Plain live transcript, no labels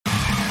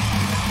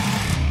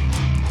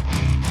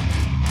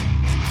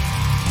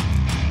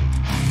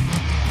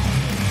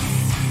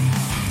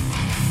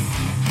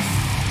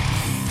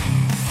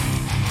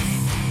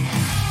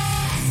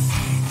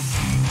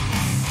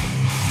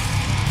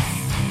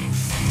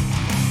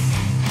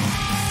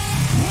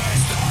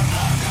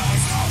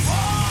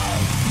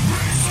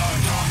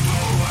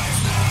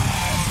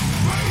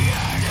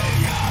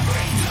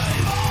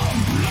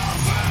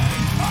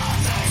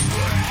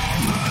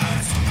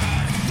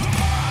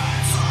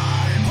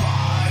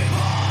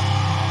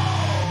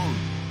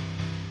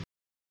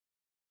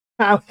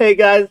Hey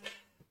guys,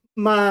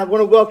 I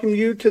want to welcome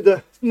you to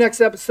the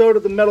next episode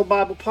of the Metal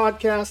Bible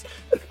Podcast.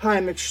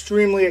 I'm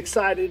extremely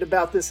excited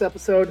about this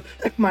episode.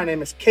 My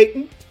name is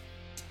Caton,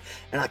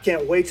 and I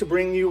can't wait to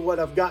bring you what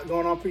I've got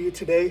going on for you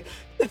today.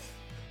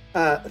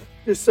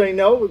 Just so you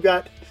know, we've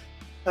had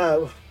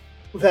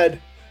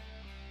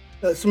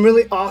some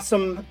really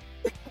awesome.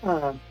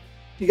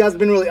 You guys have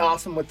been really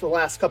awesome with the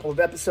last couple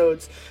of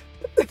episodes.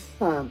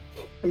 I'm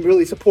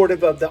really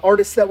supportive of the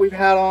artists that we've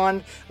had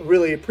on. I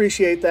really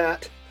appreciate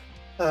that.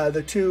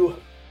 The two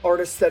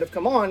artists that have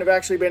come on have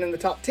actually been in the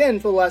top 10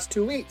 for the last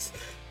 2 weeks.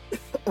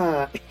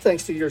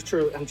 Thanks to yours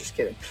truly. I'm just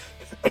kidding.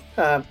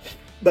 But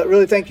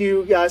really thank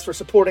you guys for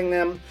supporting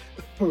them.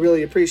 I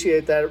really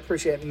appreciate that. I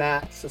appreciate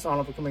Matt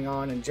Sassano for coming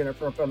on and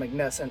Jennifer from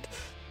Ignescent.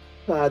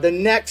 The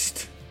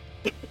next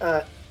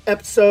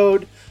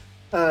episode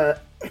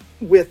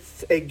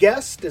with a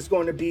guest is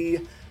going to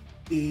be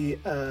the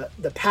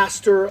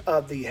pastor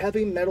of the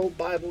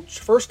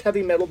First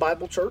Heavy Metal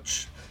Bible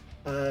Church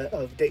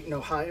of Dayton,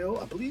 Ohio.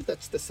 I believe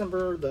that's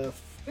December the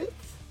 5th.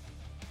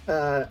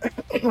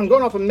 I'm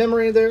going off of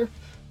memory there,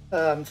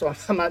 so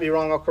I might be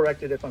wrong. I'll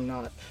correct it if I'm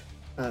not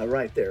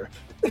right there.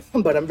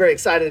 But I'm very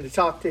excited to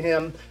talk to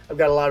him. I've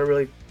got a lot of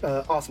really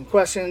awesome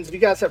questions. If you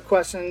guys have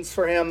questions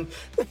for him,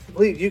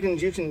 please, you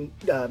can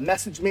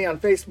message me on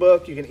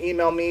Facebook. You can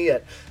email me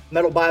at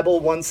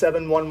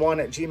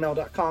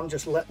metalbible1711@gmail.com.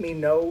 Just let me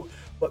know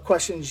what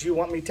questions you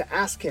want me to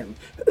ask him,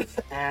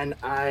 and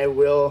I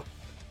will.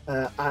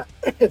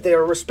 If they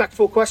are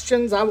respectful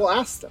questions, I will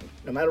ask them,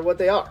 no matter what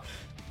they are.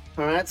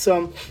 All right.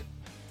 So,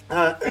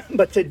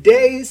 but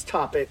today's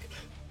topic,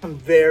 I'm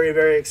very,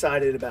 very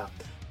excited about.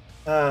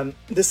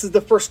 This is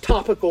the first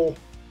topical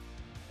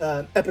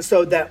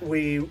episode that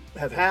we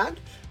have had.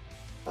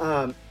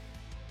 The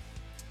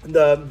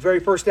very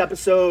first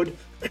episode,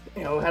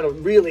 had a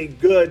really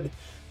good,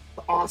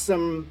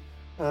 awesome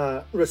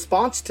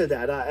response to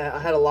that.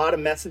 I had a lot of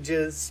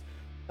messages.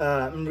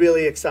 I'm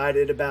really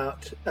excited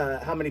about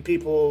how many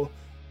people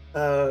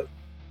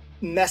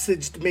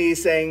messaged me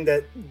saying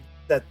that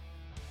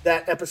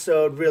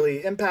episode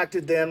really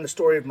impacted them. The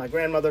story of my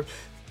grandmother. If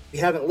you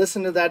haven't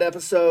listened to that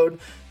episode,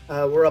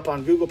 we're up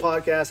on Google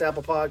Podcasts,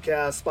 Apple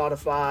Podcasts,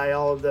 Spotify,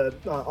 all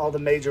the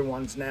major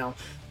ones now.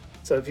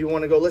 So if you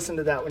want to go listen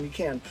to that one, you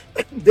can.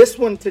 This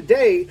one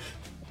today,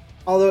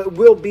 although it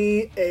will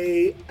be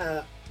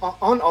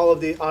on all of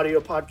the audio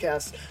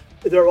podcasts,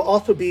 there will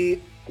also be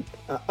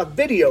a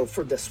video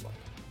for this one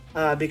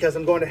because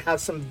I'm going to have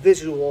some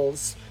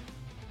visuals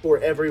for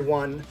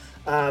everyone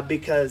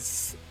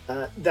because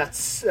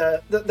that's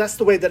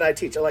the way that I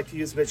teach. I like to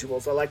use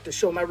visuals. I like to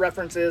show my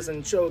references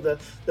and show the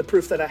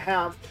proof that I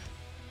have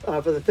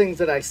for the things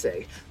that I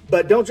say.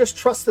 But don't just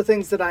trust the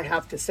things that I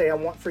have to say. I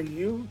want for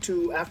you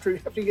to, after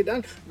you get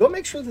done, go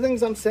make sure the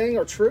things I'm saying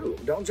are true.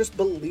 Don't just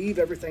believe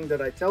everything that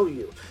I tell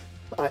you.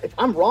 If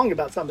I'm wrong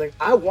about something,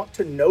 I want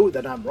to know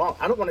that I'm wrong.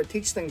 I don't want to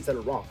teach things that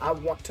are wrong. I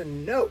want to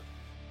know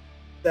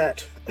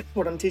that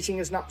what I'm teaching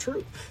is not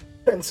true.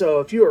 And so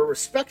if you are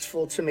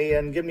respectful to me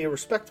and give me a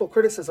respectful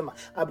criticism,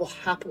 I will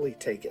happily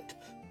take it.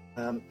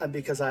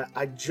 Because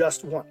I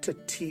just want to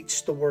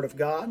teach the Word of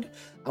God.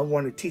 I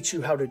want to teach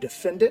you how to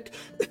defend it.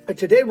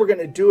 Today we're going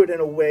to do it in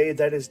a way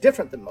that is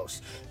different than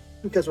most,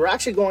 because we're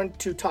actually going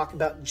to talk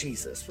about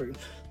Jesus.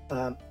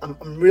 I'm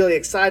really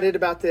excited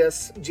about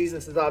this.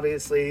 Jesus is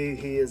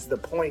he is the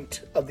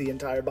point of the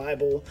entire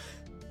Bible.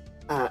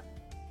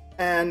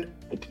 And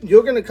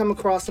you're going to come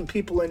across some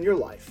people in your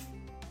life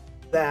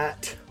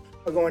that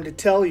are going to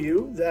tell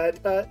you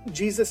that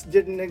Jesus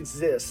didn't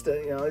exist.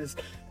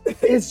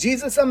 Is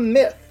Jesus a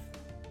myth?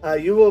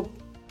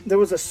 There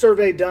was a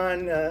survey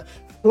done. The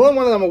only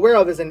one that I'm aware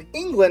of is in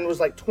England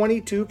was like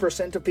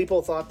 22% of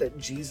people thought that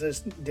Jesus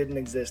didn't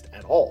exist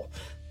at all,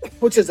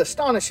 which is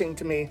astonishing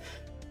to me.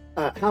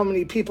 How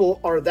many people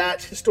are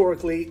that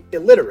historically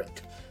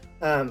illiterate?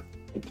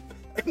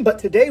 But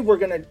today we're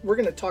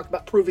gonna talk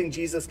about proving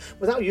Jesus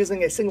without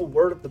using a single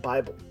word of the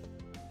Bible,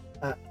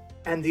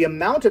 and the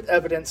amount of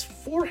evidence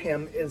for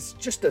him is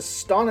just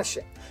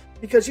astonishing.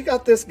 Because you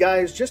got this guy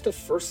who's just a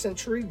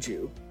first-century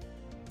Jew,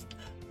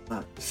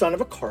 son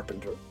of a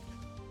carpenter,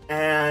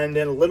 and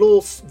in a little,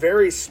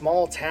 very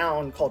small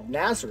town called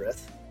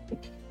Nazareth,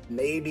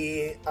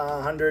 maybe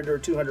 100 or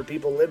 200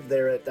 people lived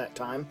there at that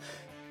time.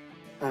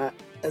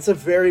 It's a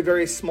very,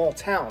 very small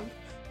town,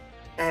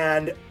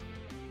 and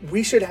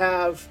we should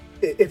have.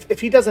 If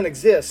he doesn't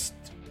exist,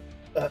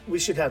 we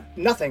should have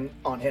nothing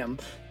on him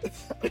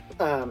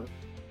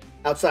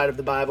outside of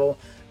the Bible.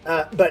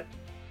 But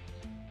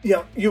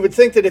you would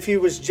think that if he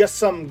was just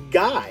some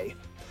guy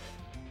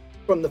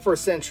from the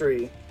first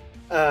century,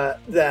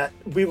 that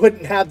we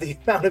wouldn't have the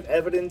amount of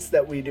evidence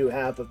that we do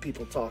have of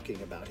people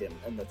talking about him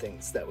and the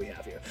things that we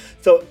have here.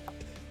 So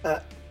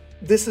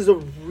this is a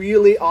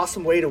really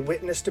awesome way to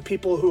witness to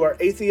people who are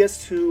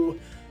atheists who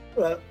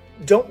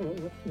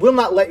will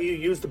not let you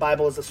use the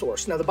Bible as a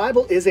source. Now, the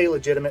Bible is a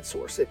legitimate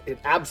source. It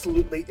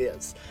absolutely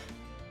is.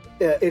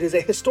 It is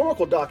a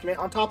historical document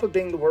on top of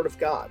being the Word of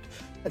God.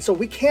 And so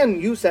we can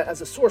use that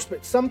as a source,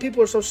 but some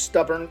people are so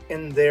stubborn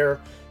in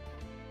their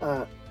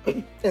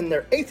in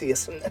their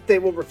atheism that they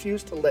will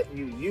refuse to let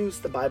you use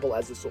the Bible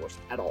as a source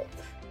at all.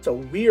 So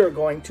we are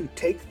going to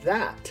take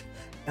that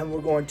and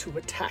we're going to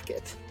attack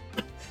it.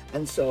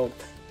 And so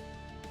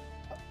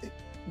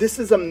this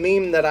is a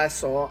meme that I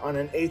saw on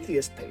an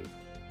atheist page.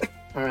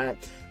 All right.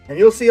 And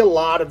you'll see a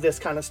lot of this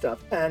kind of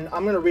stuff. And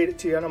I'm going to read it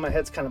to you. I know my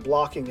head's kind of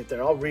blocking it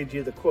there. I'll read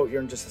you the quote here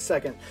in just a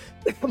second.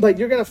 But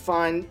you're going to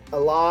find a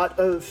lot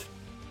of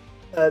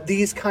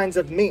these kinds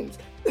of memes.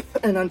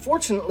 And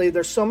unfortunately,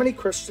 there's so many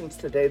Christians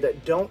today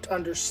that don't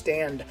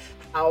understand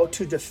how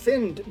to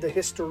defend the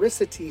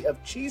historicity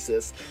of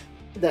Jesus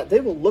that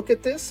they will look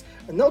at this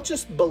and they'll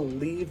just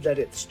believe that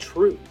it's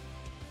true.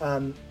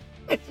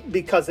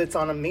 Because it's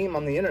on a meme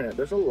on the internet.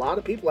 There's a lot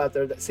of people out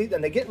there that see it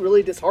and they get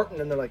really disheartened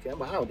and they're like,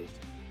 wow,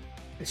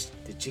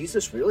 did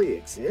Jesus really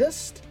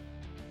exist?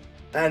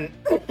 And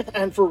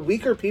for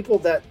weaker people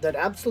that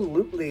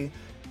absolutely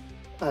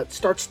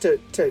starts to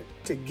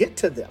get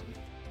to them.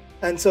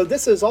 And so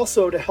this is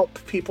also to help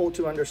people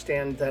to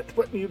understand that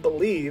what you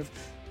believe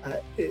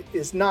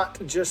is not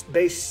just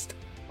based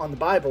on the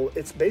Bible,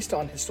 it's based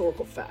on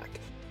historical fact.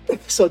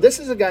 So this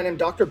is a guy named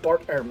Dr.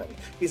 Bart Ehrman.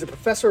 He's a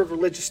professor of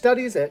religious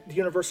studies at the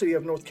University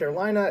of North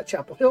Carolina at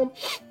Chapel Hill.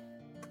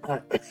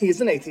 He's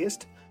an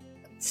atheist.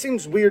 It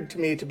seems weird to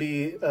me to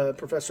be a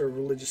professor of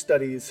religious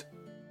studies,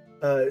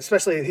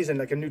 especially he's in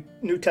like a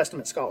New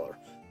Testament scholar,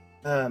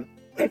 and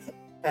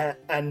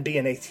be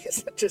an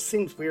atheist. It just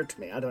seems weird to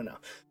me. I don't know.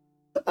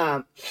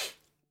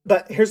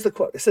 But here's the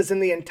quote. It says, in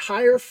the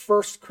entire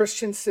first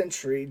Christian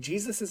century,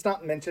 Jesus is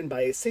not mentioned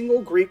by a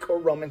single Greek or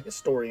Roman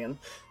historian,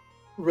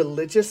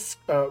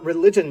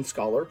 religion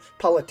scholar,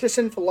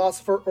 politician,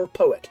 philosopher, or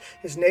poet.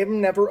 His name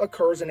never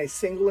occurs in a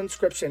single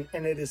inscription,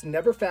 and it is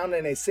never found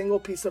in a single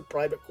piece of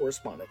private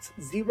correspondence.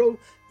 0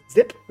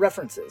 zip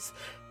references.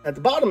 At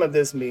the bottom of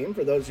this meme,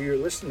 for those of you who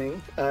are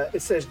listening,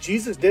 it says,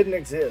 Jesus didn't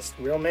exist.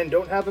 Real men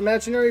don't have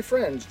imaginary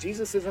friends.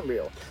 Jesus isn't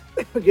real.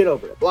 Get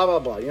over it. Blah, blah,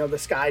 blah. You know, the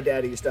sky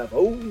daddy stuff.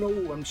 Oh,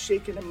 no, I'm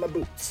shaking in my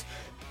boots.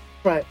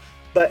 Right.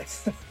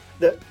 But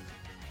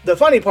the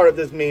funny part of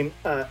this meme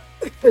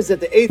is that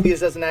the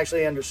atheist doesn't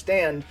actually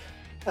understand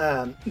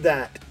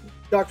that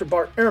Dr.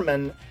 Bart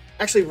Ehrman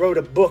actually wrote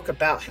a book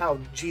about how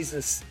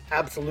Jesus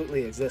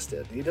absolutely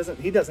existed. He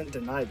doesn't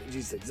deny that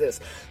Jesus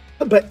exists.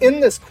 But in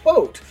this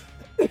quote,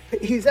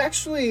 he's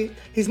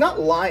not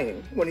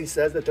lying when he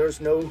says that there's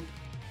no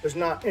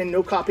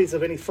copies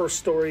of any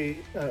first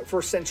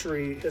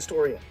century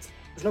historians.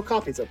 There's no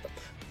copies of them.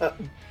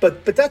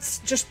 But that's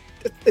just,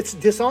 it's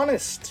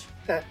dishonest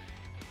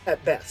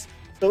at best.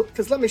 So,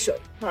 because let me show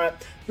you. All right,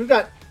 we've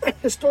got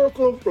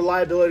historical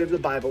reliability of the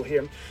Bible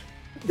here.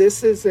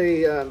 This is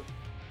a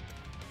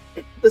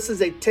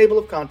table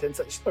of contents,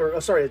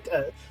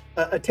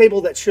 a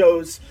table that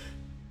shows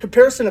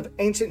comparison of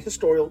ancient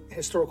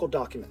historical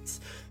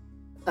documents.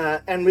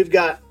 And we've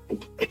got,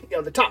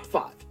 the top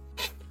 5.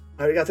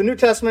 We got the New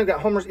Testament,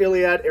 got Homer's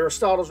Iliad,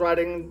 Aristotle's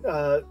writing,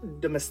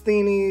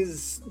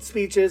 Demosthenes'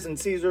 speeches, and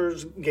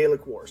Caesar's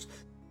Gallic Wars.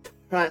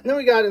 All right, and then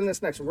we got in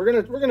this next one.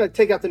 We're gonna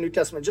take out the New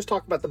Testament, just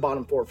talk about the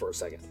bottom 4 for a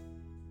second.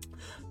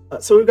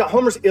 So we've got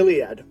Homer's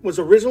Iliad, was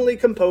originally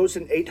composed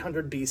in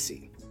 800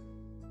 BC.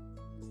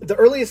 The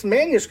earliest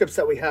manuscripts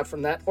that we have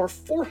from that are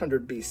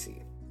 400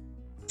 BC,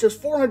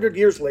 just 400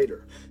 years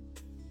later.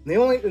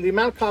 The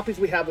amount of copies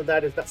we have of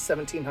that is about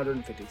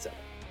 1,757.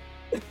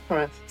 All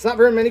right, it's not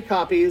very many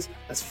copies.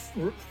 That's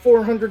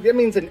 400. It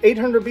means in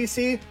 800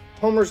 BC,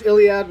 Homer's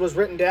Iliad was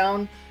written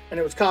down, and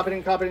it was copied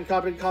and copied and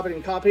copied and copied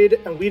and copied,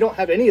 and we don't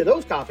have any of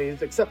those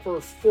copies except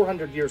for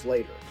 400 years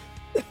later.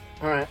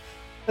 All right,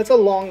 that's a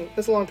long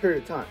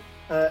period of time.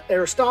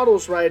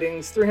 Aristotle's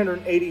writings,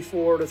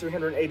 384 to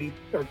 380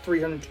 or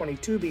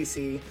 322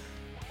 BC,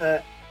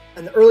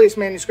 and the earliest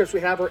manuscripts we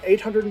have are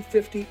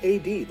 850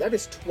 AD. That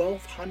is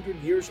 1,200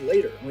 years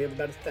later, and we have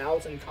about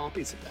 1,000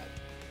 copies of that.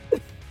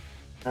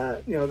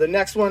 The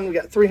next one, we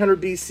got 300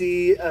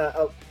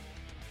 BC,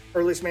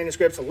 earliest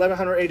manuscripts,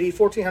 1100 AD,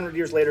 1400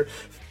 years later.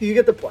 You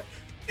get the point.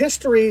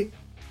 History,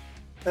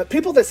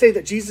 people that say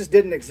that Jesus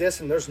didn't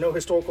exist and there's no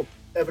historical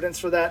evidence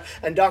for that,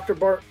 and Dr.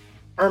 Bart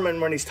Ehrman,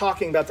 when he's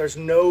talking about there's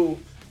no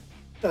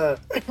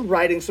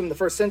writings from the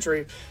first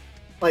century,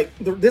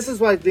 this is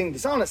why it's being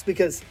dishonest,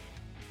 because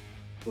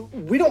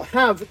we don't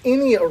have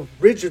any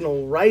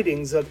original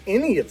writings of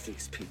any of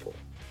these people.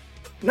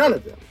 None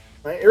of them.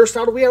 Right?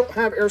 Aristotle, we don't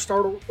have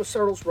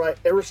Aristotle's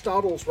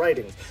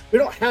writings. We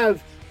don't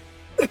have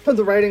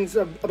the writings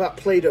about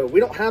Plato. We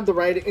don't have we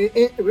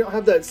don't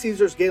have the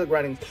Caesar's Gallic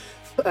writings.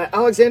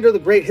 Alexander the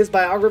Great, his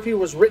biography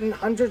was written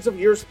hundreds of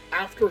years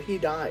after he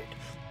died.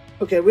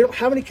 Okay, we don't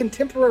have any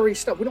contemporary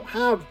stuff. We don't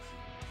have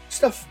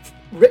stuff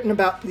written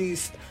about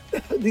these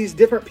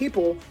different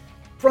people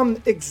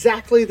from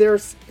exactly their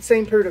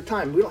same period of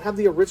time. We don't have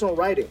the original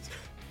writings.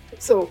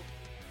 So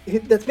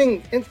that's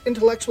being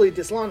intellectually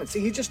dishonest.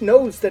 He just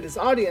knows that his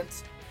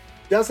audience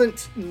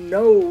doesn't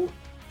know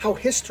how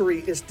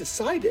history is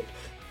decided.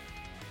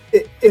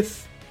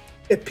 If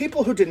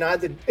people who deny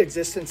the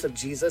existence of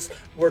Jesus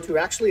were to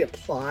actually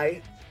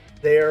apply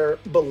their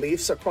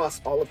beliefs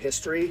across all of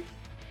history,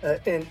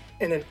 in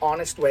an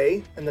honest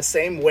way, in the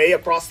same way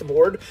across the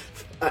board,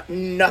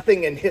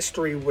 nothing in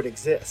history would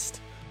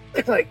exist.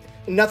 Like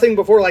nothing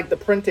before like the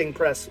printing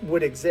press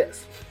would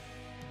exist,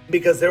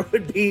 because there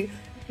would be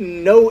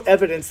no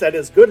evidence that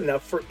is good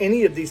enough for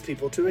any of these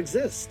people to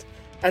exist.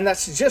 And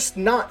that's just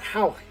not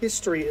how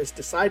history is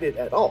decided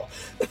at all.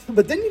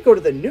 But then you go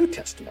to the New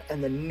Testament,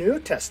 and the New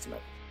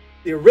Testament,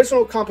 the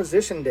original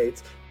composition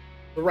dates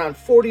around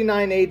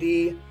 49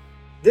 AD.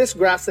 This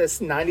graph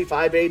says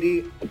 95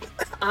 AD.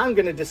 I'm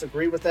going to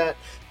disagree with that.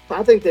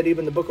 I think that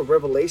even the book of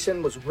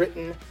Revelation was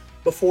written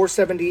before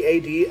 70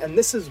 AD, and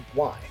this is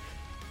why.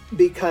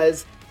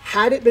 Because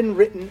had it been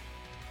written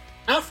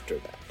after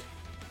that,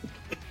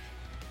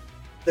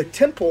 the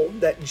temple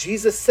that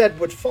Jesus said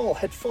would fall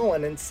had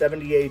fallen in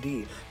 70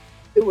 AD.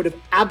 It would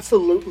have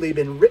absolutely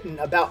been written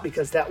about,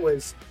 because that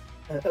was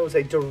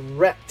a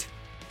direct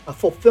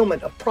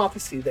fulfillment of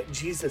prophecy that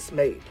Jesus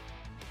made.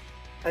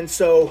 And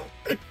so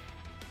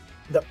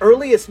the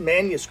earliest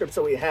manuscripts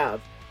that we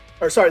have,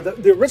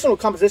 the original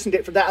composition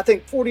date for that, I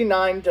think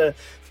 49 to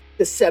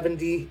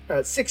 70,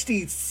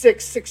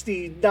 66,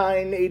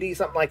 69, 80,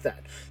 something like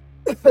that.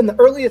 And the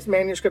earliest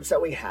manuscripts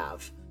that we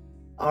have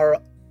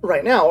are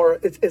right now, or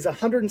is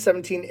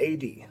 117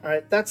 AD. All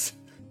right, that's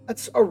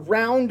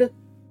around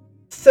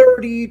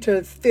 30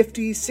 to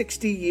 50,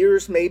 60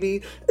 years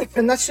maybe,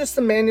 and that's just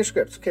the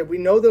manuscripts. Okay, we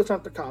know those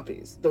aren't the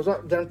copies; those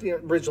aren't the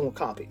original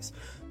copies.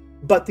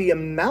 But the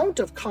amount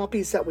of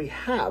copies that we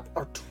have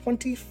are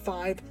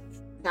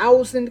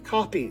 25,000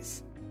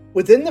 copies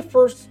within the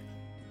first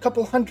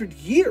couple hundred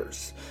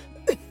years,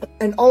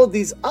 and all of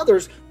these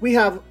others we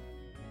have.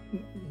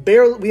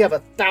 We have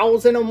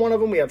 1,000 on one of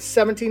them. We have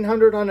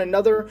 1,700 on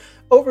another,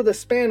 over the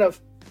span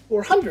of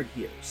 400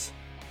 years,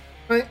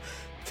 right?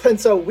 And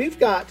so we've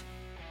got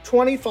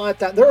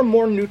 25,000. There are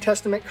more New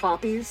Testament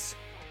copies,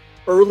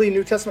 early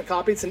New Testament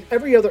copies, than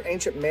every other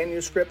ancient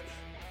manuscript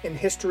in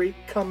history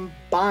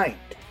combined.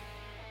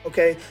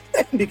 Okay,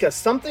 because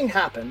something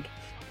happened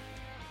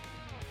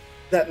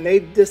that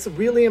made this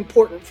really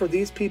important for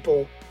these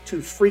people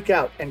to freak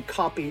out and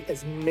copy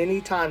as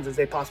many times as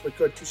they possibly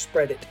could to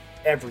spread it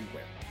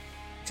everywhere.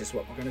 Which is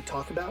what we're going to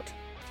talk about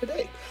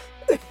today.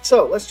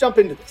 So let's jump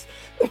into this.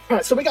 All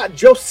right, so we got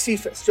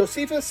Josephus.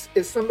 Josephus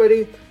is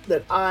somebody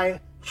that I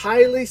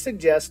highly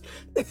suggest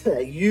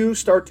that you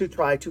start to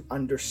try to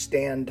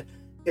understand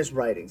his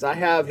writings. I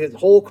have his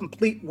whole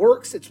complete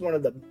works. It's one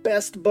of the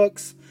best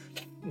books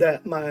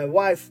that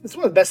it's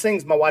one of the best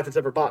things my wife has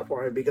ever bought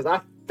for me, because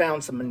I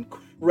found some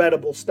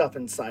incredible stuff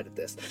inside of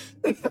this.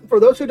 For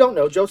those who don't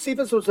know,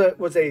 Josephus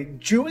was a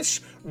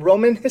Jewish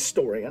Roman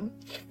historian.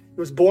 He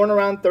was born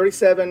around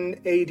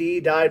 37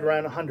 AD, died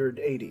around 100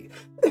 AD.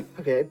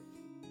 Okay.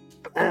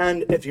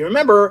 And if you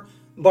remember,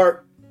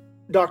 Dr.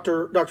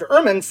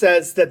 Ehrman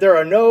says that there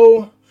are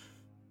no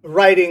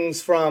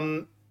writings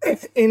from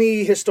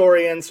any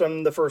historians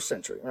from the first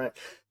century, right?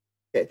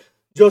 Okay.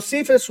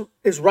 Josephus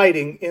is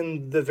writing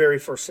in the very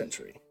first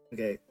century.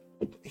 Okay.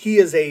 He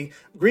is a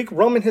Greek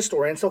Roman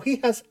historian, so he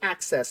has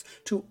access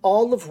to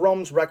all of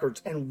Rome's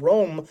records, and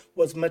Rome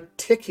was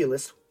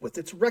meticulous with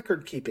its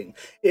record keeping.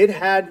 It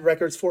had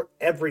records for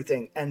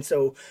everything, and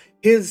so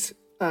his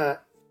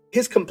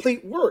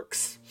complete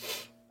works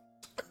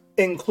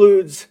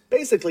includes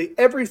basically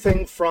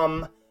everything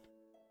from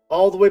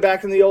all the way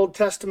back in the Old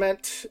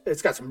Testament.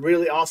 It's got some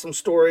really awesome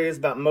stories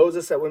about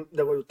Moses that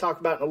we'll talk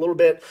about in a little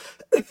bit,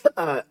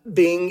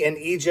 being in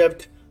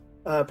Egypt.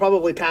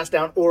 Probably passed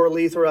down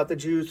orally throughout the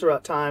Jews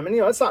throughout time. And,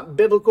 it's not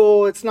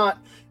biblical. It's not,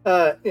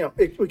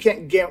 we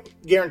can't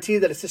guarantee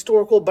that it's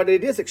historical, but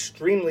it is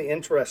extremely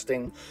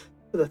interesting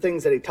for the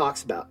things that he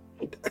talks about.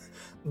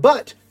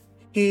 But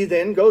he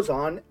then goes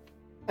on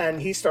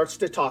and he starts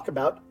to talk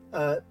about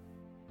around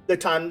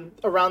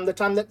the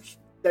time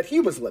that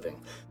he was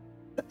living,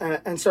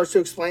 and starts to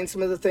explain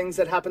some of the things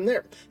that happened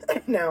there.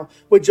 Now,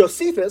 with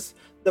Josephus,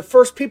 the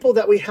first people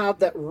that we have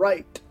that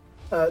write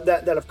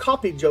that have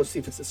copied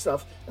Josephus'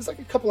 stuff, it's like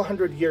a couple of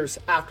hundred years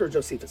after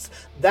Josephus.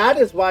 That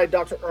is why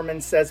Dr.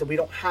 Ehrman says that we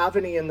don't have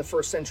any in the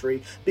first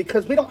century,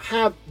 because we don't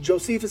have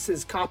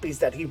Josephus' copies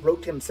that he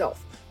wrote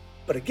himself.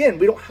 But again,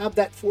 we don't have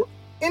that for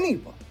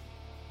anyone.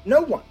 No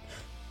one.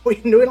 We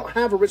don't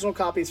have original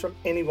copies from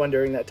anyone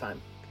during that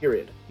time,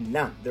 period.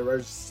 None. There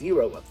are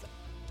 0 of them.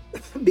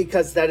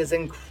 Because that is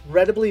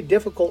incredibly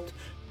difficult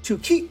to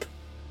keep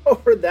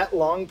over that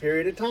long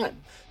period of time.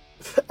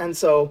 And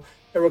so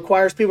it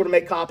requires people to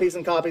make copies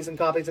and copies and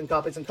copies and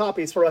copies and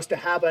copies for us to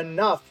have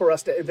enough for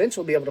us to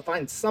eventually be able to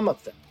find some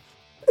of them.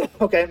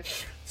 Okay,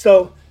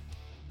 so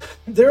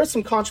there is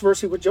some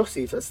controversy with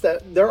Josephus,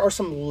 that there are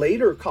some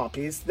later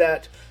copies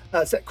that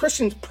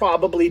Christians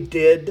probably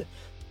did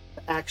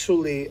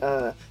actually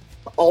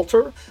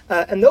alter,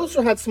 and those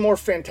had some more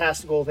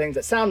fantastical things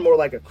that sound more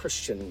like a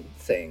Christian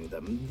thing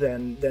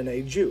than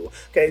a Jew.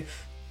 Okay.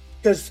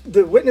 Because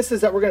the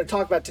witnesses that we're going to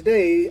talk about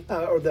today,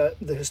 or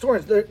the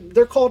historians,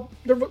 they're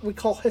what we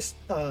call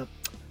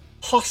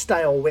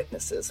hostile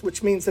witnesses,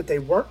 which means that they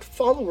weren't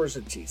followers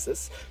of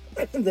Jesus,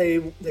 they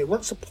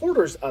weren't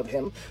supporters of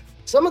him.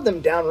 Some of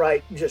them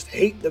downright just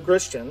hate the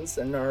Christians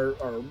and are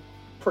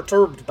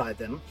perturbed by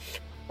them.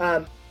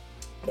 But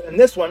in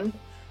this one,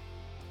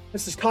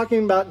 this is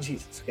talking about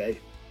Jesus, okay?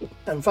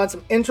 And we find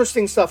some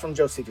interesting stuff from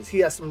Josephus. He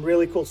has some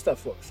really cool stuff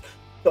for us.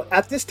 So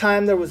at this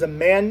time, there was a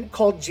man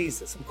called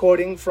Jesus. I'm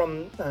quoting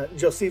from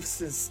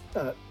Josephus's,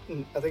 I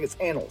think it's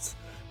Annals,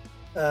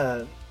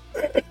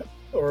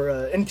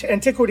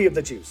 Antiquity of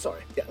the Jews.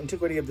 Sorry, yeah,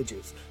 Antiquity of the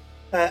Jews.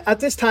 At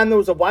this time, there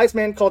was a wise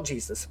man called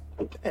Jesus,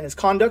 and his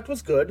conduct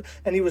was good,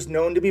 and he was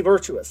known to be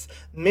virtuous.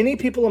 Many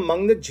people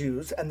among the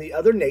Jews and the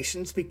other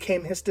nations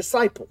became his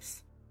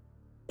disciples.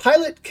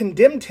 Pilate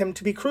condemned him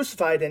to be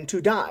crucified and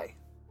to die.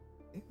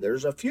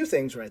 There's a few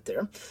things right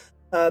there.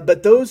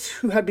 But those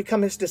who had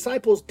become his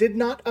disciples did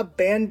not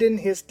abandon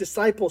his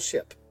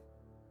discipleship.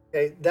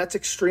 Okay, that's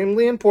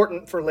extremely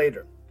important for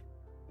later.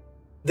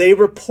 They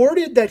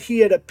reported that he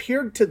had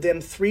appeared to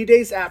them 3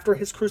 days after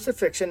his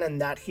crucifixion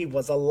and that he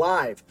was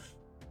alive.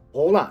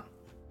 Hold on.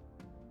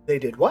 They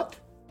did what?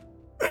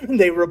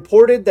 They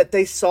reported that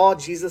they saw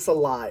Jesus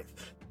alive.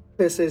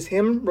 This is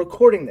him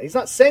recording that. He's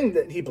not saying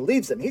that he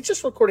believes them. He's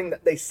just recording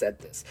that they said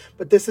this.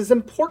 But this is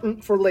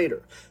important for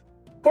later.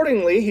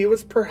 Accordingly, he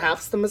was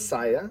perhaps the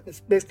Messiah.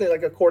 It's basically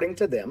like according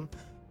to them,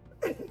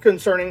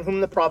 concerning whom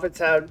the prophets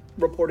had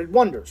reported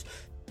wonders.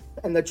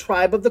 And the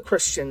tribe of the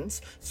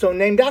Christians, so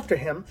named after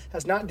him,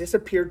 has not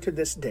disappeared to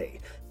this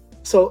day.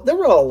 So there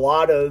were a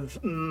lot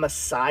of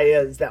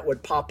messiahs that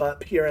would pop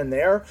up here and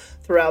there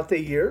throughout the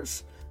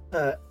years,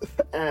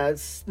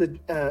 as the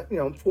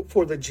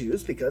for the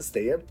Jews, because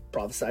they had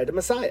prophesied a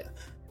Messiah,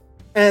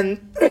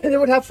 and they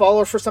would have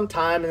followers for some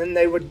time, and then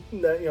they would,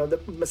 the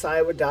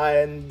Messiah would die,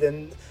 and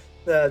then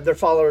their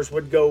followers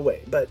would go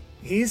away. But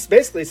he's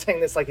basically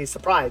saying this like he's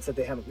surprised that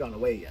they haven't gone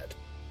away yet.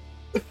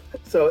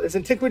 So it's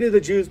Antiquity of the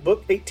Jews,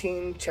 book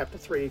 18, chapter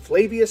 3,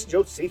 Flavius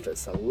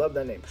Josephus. I love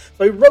that name.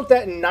 So he wrote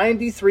that in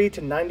 93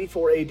 to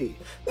 94 AD.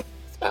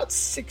 It's about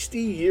 60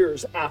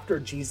 years after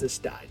Jesus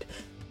died.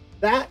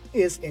 That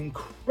is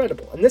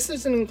incredible. And this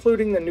isn't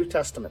including the New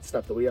Testament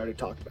stuff that we already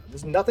talked about.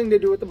 There's nothing to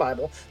do with the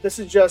Bible.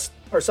 Nothing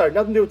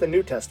to do with the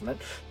New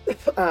Testament.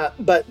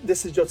 But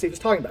this is Josephus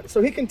talking about it.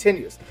 So he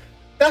continues.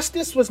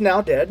 Festus was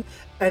now dead,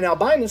 and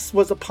Albinus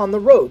was upon the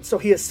road. So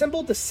he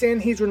assembled the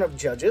Sanhedrin of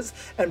judges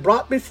and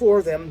brought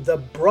before them the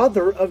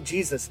brother of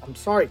Jesus. I'm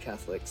sorry,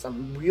 Catholics.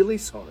 I'm really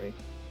sorry.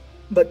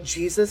 But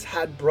Jesus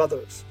had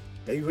brothers.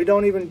 We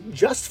don't even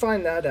just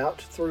find that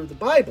out through the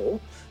Bible.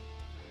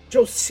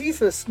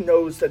 Josephus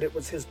knows that it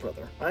was his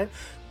brother, right?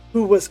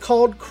 Who was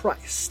called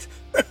Christ,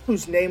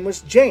 whose name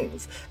was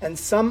James, and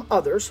some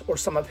others, or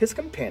some of his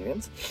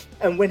companions.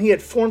 And when he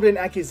had formed an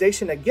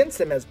accusation against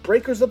them as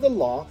breakers of the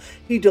law,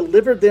 he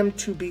delivered them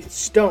to be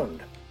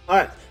stoned. All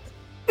right.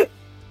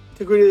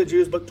 Antiquity of the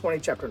Jews, book 20,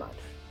 chapter 9.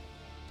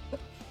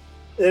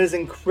 It is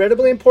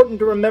incredibly important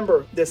to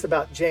remember this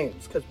about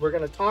James, because we're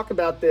going to talk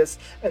about this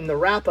in the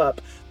wrap-up.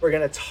 We're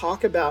going to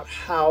talk about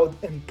how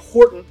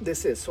important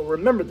this is. So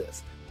remember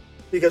this,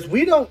 because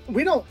we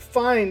don't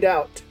find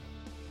out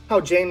how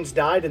James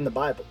died in the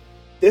Bible.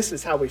 This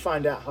is how we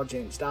find out how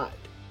James died.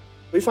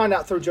 We find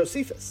out through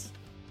Josephus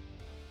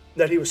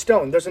that he was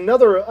stoned. There's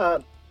another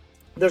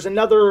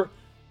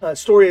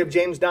story of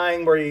James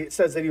dying where he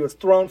says that he was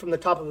thrown from the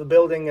top of a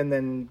building and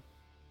then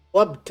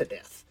clubbed to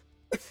death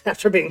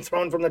after being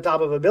thrown from the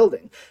top of a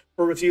building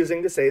for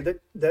refusing to say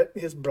that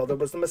his brother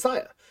was the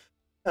Messiah.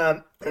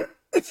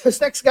 This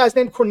next guy's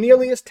named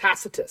Cornelius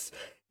Tacitus.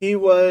 He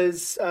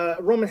was a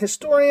Roman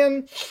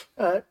historian.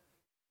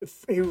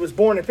 He was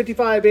born in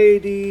 55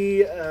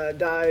 AD,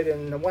 died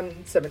in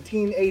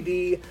 117 AD.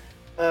 He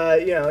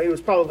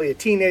was probably a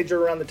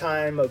teenager around the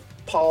time of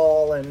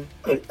Paul and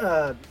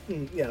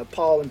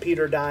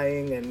Peter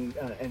dying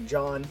and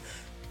John.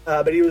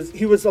 But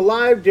he was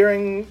alive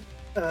during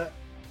the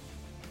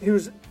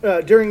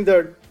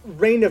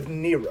reign of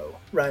Nero,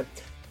 right?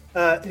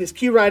 His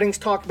key writings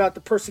talk about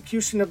the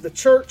persecution of the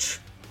church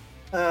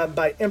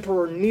by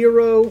Emperor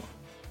Nero.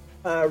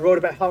 Wrote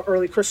about how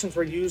early Christians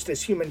were used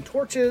as human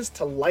torches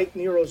to light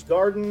Nero's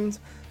gardens.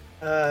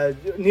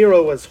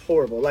 Nero was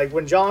horrible. Like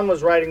when John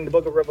was writing the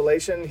book of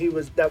Revelation,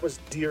 that was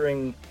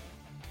during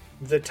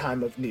the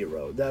time of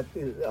Nero. That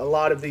a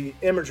lot of the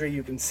imagery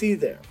you can see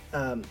there.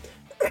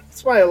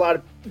 That's why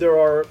there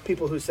are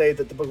people who say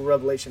that the book of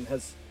Revelation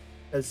has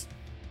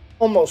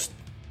almost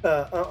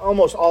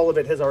all of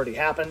it has already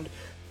happened,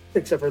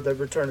 except for the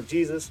return of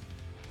Jesus.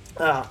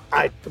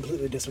 I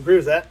completely disagree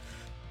with that.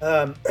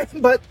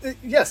 But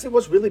yes, it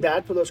was really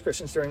bad for those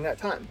Christians during that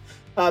time.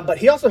 But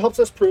he also helps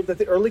us prove that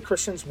the early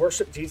Christians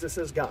worshiped Jesus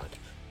as God.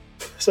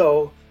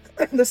 So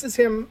this is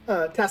him,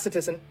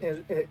 Tacitus, in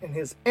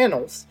his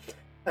Annals.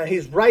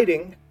 He's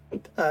writing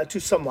to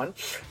someone,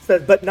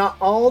 said, "But not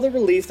all the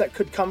relief that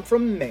could come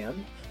from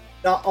man,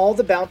 not all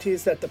the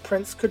bounties that the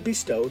prince could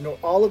bestow, nor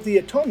all of the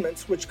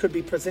atonements which could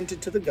be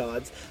presented to the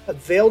gods,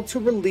 availed to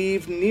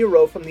relieve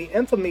Nero from the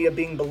infamy of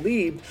being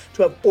believed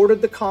to have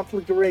ordered the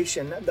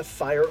conflagration, the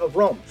fire of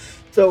Rome."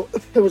 So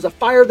there was a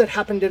fire that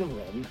happened in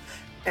Rome,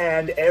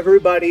 and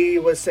everybody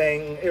was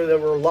saying, there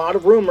were a lot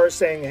of rumors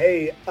saying,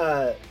 hey,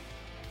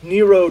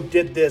 Nero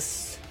did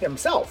this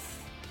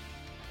himself.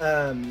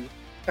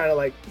 kind of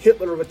like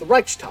Hitler with the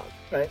Reichstag,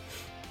 right?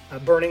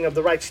 Burning of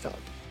the Reichstag.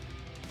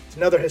 It's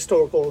another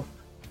historical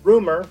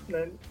rumor,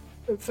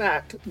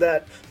 fact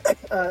that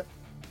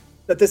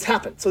that this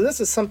happened. So this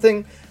is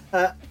something,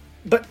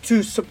 but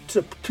to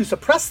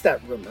suppress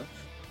that rumor,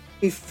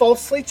 he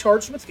falsely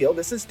charged with guilt,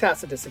 this is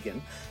Tacitus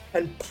again,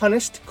 and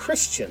punished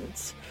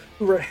Christians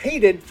who were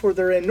hated for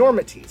their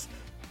enormities.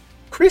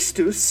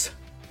 Christus,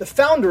 the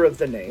founder of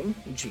the name,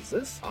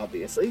 Jesus,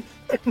 obviously,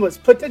 was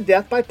put to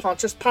death by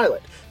Pontius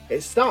Pilate. Okay,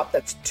 stop.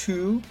 That's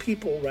two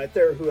people right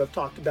there who have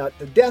talked about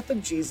the death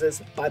of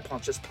Jesus by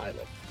Pontius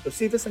Pilate.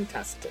 Josephus and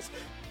Tacitus.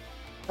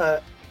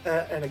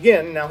 And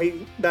again, now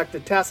back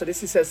to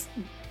Tacitus, he says,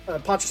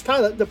 Pontius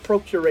Pilate, the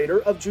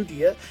procurator of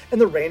Judea in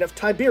the reign of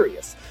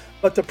Tiberius.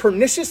 But the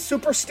pernicious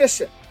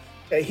superstition,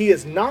 okay, he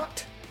is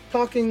not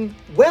talking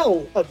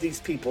well of these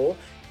people.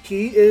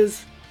 He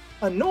is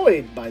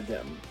annoyed by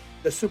them.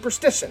 The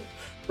superstition,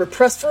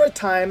 repressed for a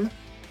time,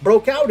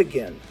 broke out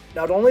again,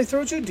 not only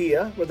through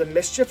Judea, where the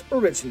mischief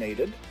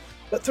originated,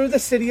 but through the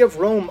city of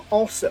Rome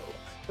also.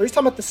 So he's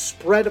talking about the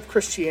spread of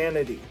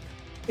Christianity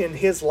in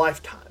his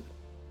lifetime,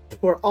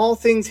 where all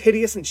things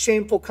hideous and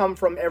shameful come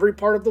from every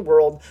part of the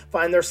world,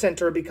 find their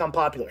center and become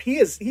popular. He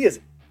is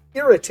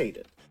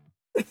irritated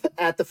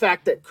at the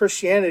fact that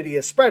Christianity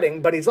is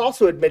spreading, but he's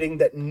also admitting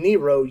that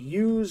Nero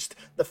used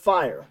the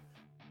fire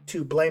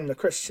to blame the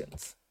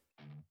Christians.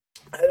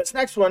 This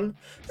next one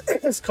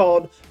is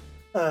called,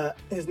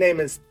 his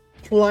name is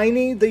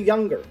Pliny the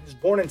Younger. He was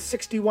born in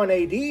 61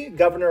 AD,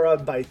 governor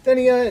of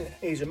Bithynia in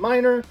Asia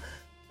Minor.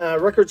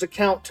 Records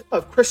accounts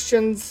of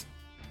Christians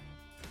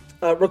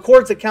and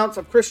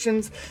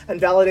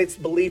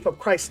validates belief of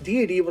Christ's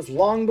deity was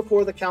long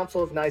before the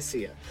Council of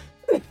Nicaea.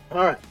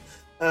 All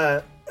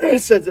right. It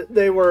says that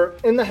they were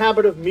in the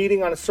habit of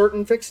meeting on a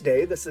certain fixed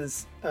day. This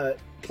is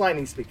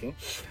Pliny speaking.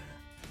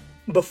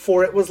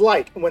 Before it was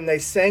light, when they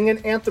sang an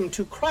anthem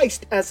to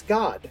Christ as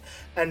God,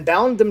 and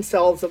bound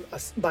themselves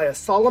by a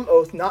solemn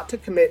oath not to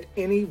commit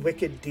any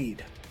wicked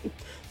deed.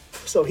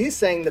 So he's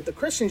saying that the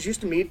Christians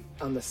used to meet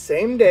on the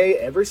same day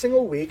every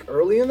single week,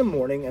 early in the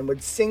morning, and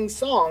would sing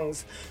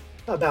songs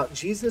about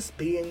Jesus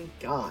being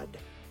God.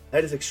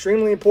 That is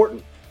extremely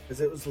important,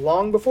 because it was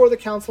long before the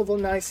Council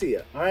of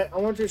Nicaea. All right, I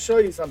want to show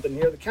you something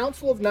here. The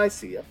Council of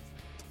Nicaea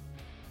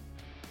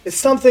is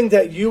something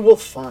that you will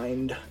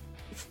find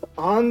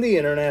on the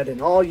internet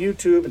and all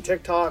YouTube and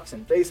TikToks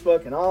and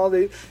Facebook and all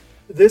the.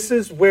 This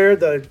is where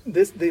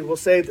they will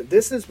say that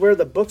this is where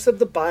the books of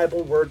the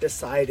Bible were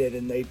decided,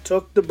 and they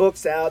took the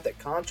books out that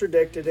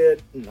contradicted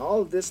it and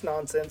all of this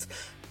nonsense.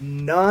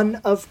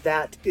 None of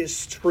that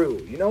is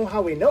true. You know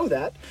how we know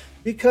that?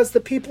 Because the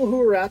people who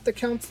were at the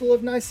Council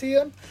of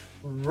Nicaea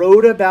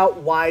wrote about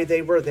why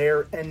they were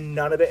there, and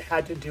none of it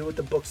had to do with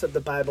the books of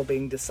the Bible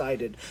being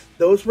decided.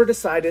 Those were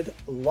decided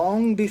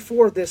long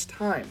before this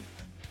time.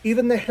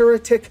 Even the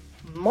heretic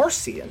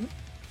Marcion,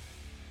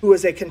 who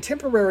is a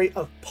contemporary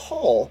of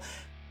Paul,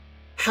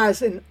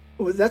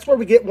 that's where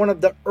we get one of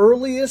the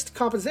earliest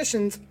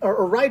compositions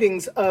or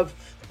writings of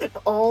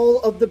all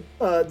of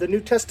the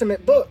New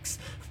Testament books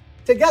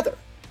together.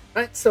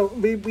 Right? So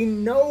we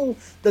know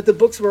that the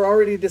books were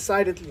already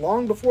decided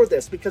long before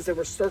this, because they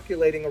were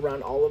circulating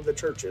around all of the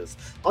churches.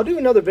 I'll do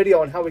another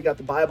video on how we got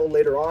the Bible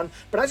later on,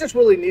 but I just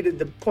really needed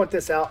to point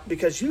this out,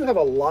 because you have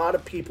a lot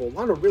of people, a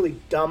lot of really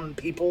dumb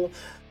people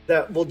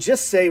that will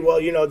just say,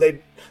 well, they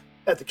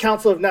at the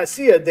Council of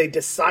Nicaea, they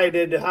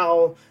decided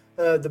how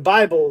the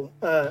Bible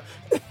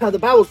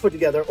was put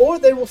together, or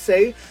they will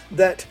say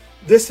that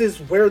this is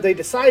where they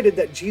decided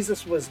that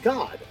Jesus was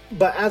God.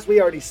 But as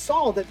we already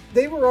saw, that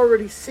they were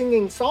already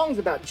singing songs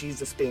about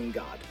Jesus being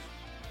God.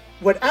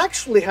 What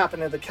actually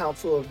happened at the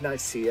Council of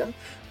Nicaea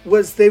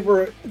was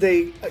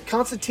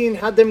Constantine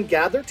had them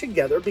gather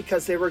together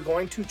because they were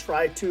going to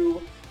try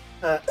to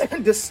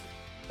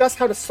discuss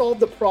how to solve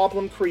the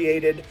problem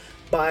created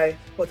by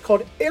what's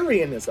called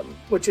Arianism,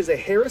 which is a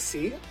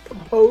heresy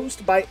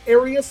proposed by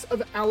Arius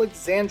of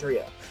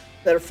Alexandria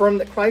that affirmed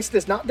that Christ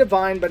is not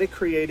divine but a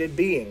created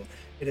being.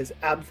 It is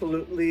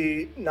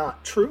absolutely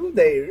not true.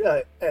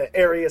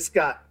 Arius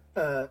got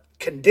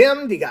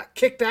condemned. He got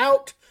kicked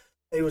out.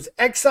 He was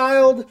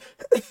exiled.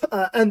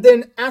 And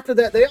then after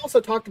that, they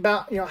also talked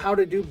about how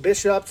to do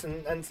bishops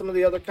and some of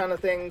the other kind of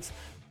things.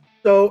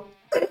 So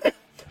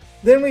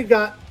then we've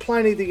got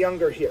Pliny the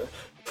Younger here.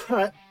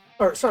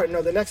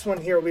 The next one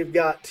here we've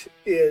got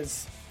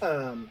is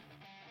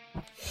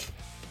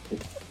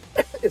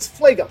it's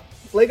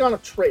Phlegon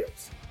of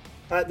Tralles.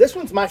 This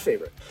one's my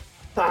favorite.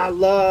 I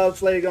love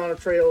Phlegon of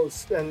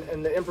Tralles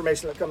and the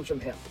information that comes from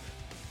him.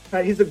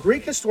 He's a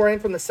Greek historian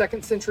from the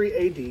 2nd century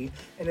AD.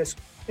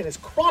 In his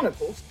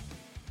chronicles,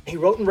 he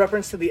wrote in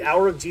reference to the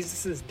hour of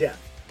Jesus' death.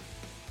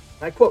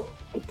 I quote,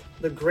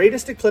 "The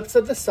greatest eclipse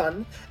of the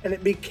sun, and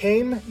it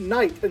became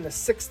night in the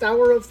 6th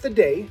hour of the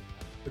day,"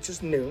 which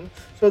is noon,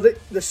 "so that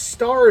the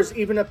stars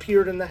even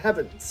appeared in the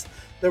heavens.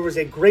 There was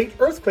a great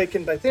earthquake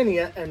in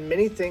Bithynia, and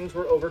many things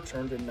were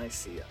overturned in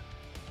Nicaea."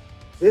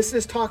 This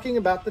is talking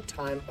about the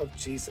time of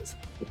Jesus.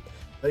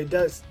 He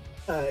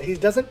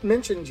doesn't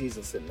mention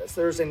Jesus in this.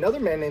 There's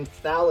another man named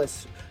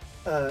Thales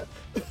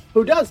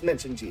who does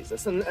mention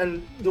Jesus.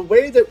 And the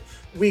way that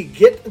we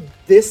get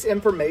this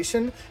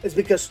information is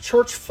because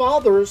church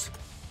fathers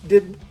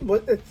did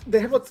what they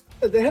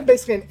have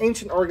basically an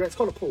ancient argument. It's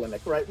called a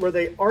polemic, right? Where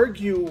they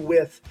argue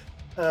with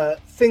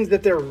things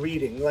that they're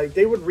reading. Like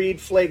they would read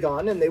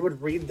Phlegon and they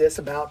would read this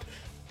about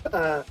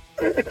the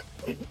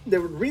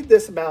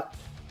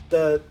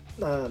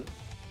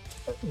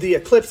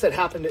eclipse that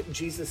happened at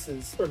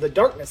Jesus's, or the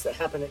darkness that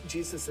happened at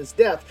Jesus's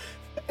death,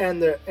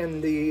 and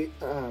the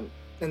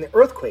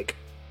earthquake.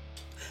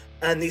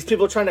 And these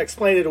people are trying to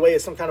explain it away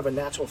as some kind of a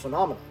natural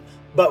phenomenon.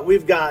 But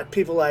we've got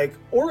people like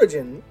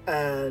Origen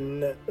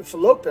and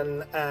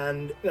Philopan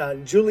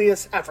and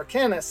Julius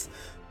Africanus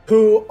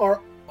who are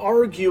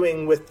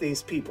arguing with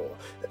these people.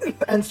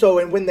 And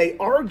when they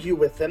argue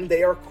with them,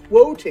 they are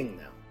quoting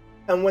them.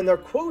 And when they're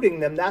quoting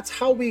them, that's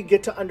how we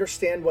get to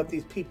understand what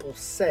these people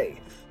say.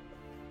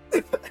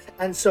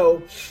 And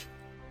so,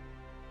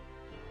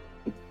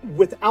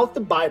 without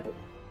the Bible,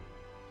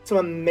 some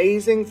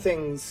amazing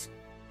things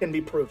can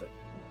be proven.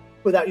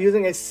 Without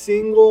using a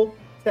single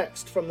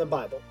text from the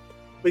Bible,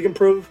 we can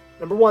prove,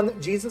 number one,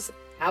 that Jesus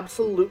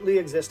absolutely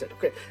existed.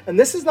 Okay, and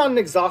this is not an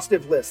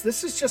exhaustive list.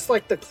 This is just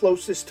like the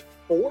closest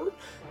four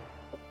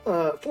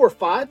or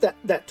five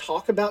that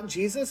talk about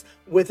Jesus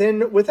within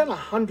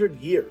 100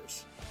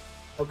 years.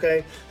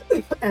 Okay,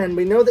 and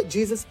we know that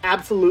Jesus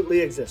absolutely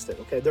existed.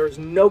 Okay, there is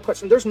no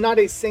question. There's not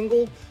a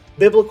single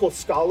biblical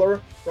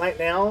scholar right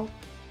now,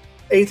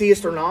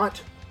 atheist or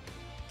not,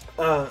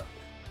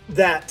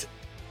 that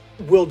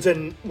will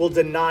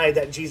deny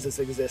that Jesus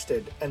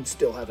existed and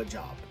still have a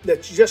job.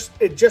 It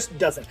just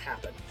doesn't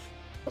happen,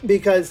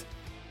 because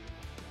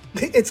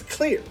it's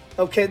clear.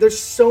 Okay, there's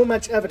so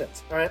much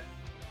evidence. All right,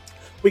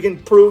 we can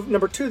prove,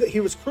 number two, that he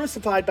was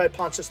crucified by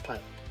Pontius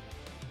Pilate.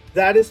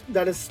 That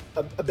is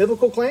a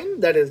biblical claim.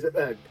 That is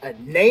a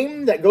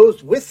name that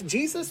goes with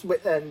Jesus,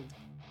 and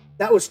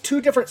that was two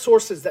different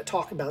sources that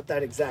talk about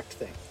that exact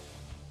thing.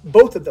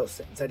 Both of those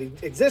things, that he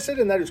existed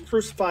and that he was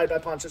crucified by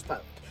Pontius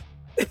Pilate.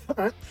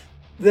 Right.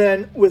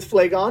 Then with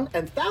Phlegon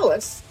and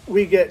Thales,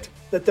 we get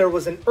that there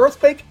was an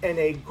earthquake and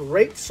a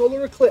great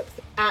solar eclipse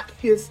at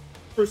his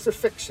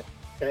crucifixion.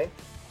 Okay,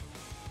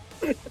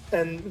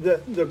 and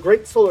the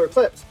great solar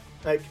eclipse,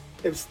 like,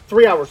 it was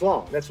 3 hours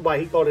long. That's why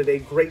he called it a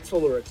great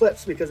solar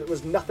eclipse, because it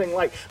was nothing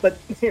like. But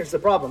here's the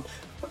problem: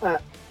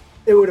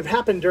 it would have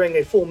happened during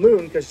a full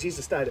moon, because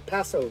Jesus died at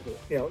Passover.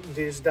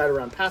 Jesus died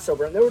around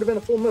Passover, and there would have been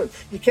a full moon.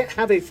 You can't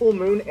have a full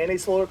moon and a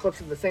solar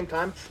eclipse at the same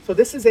time. So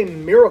this is a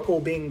miracle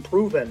being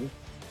proven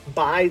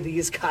by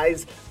these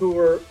guys who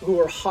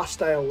were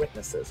hostile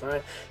witnesses. All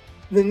right.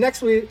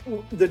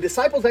 The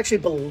disciples actually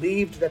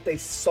believed that they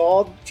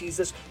saw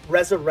Jesus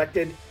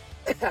resurrected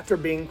after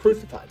being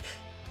crucified.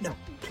 Now,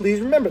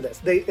 please remember this.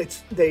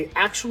 They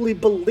actually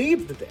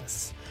believed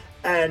this,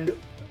 and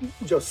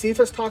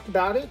Josephus talked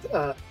about it,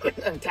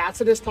 and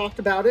Tacitus talked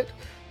about it.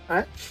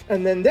 Right?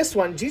 And then this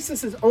one,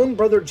 Jesus' own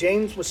brother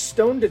James was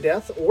stoned to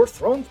death or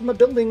thrown from a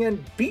building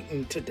and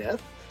beaten to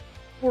death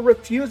for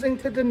refusing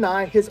to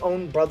deny his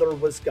own brother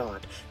was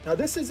God. Now,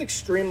 this is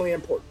extremely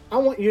important. I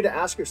want you to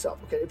ask yourself,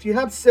 okay, if you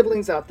have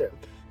siblings out there,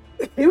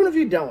 even if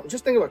you don't,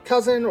 just think of a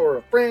cousin or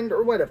a friend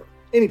or whatever,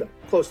 anybody,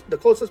 the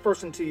closest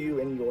person to you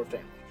in your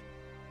family.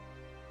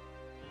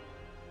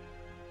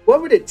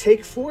 What would it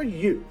take for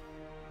you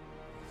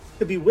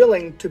to be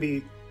willing to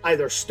be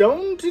either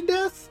stoned to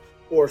death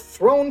or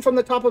thrown from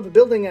the top of a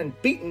building and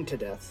beaten to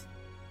death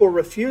for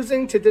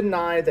refusing to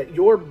deny that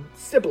your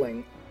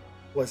sibling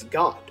was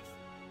God?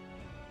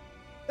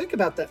 Think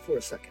about that for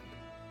a second.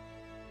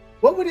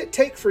 What would it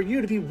take for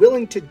you to be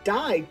willing to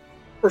die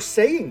for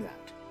saying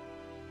that?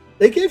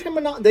 They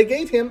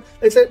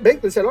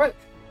said, all right,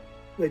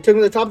 they took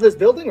him to the top of this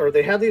building, or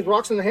they had these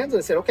rocks in their hands,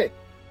 and they said, okay,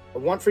 I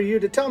want for you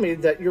to tell me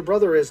that your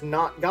brother is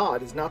not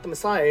God, is not the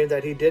Messiah,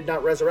 that he did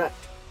not resurrect.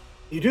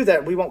 You do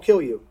that, we won't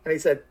kill you. And he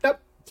said, nope.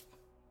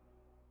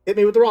 Hit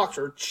me with the rocks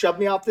or shove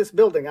me off this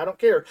building. I don't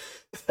care.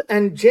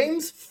 And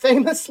James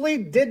famously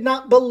did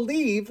not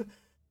believe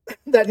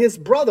that his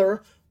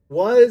brother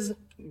was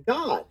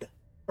God.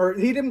 Or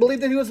he didn't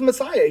believe that he was the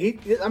Messiah.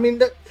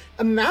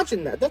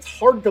 Imagine that. That's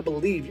hard to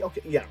believe.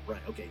 Okay, yeah,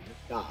 right. Okay,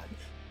 you're God.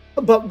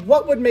 But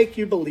what would make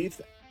you believe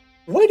that?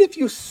 What if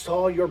you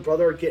saw your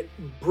brother get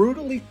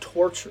brutally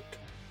tortured,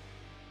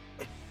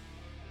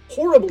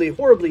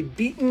 horribly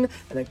beaten,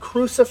 and then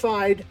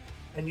crucified,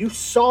 and you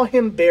saw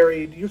him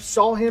buried, you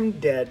saw him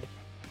dead?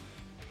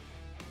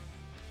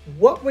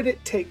 What would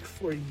it take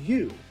for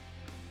you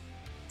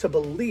to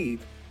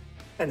believe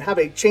and have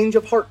a change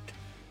of heart?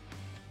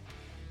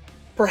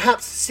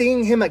 Perhaps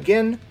seeing him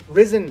again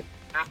risen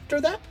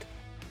after that?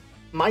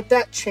 Might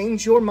that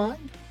change your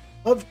mind?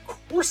 Of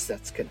course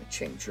that's going to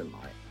change your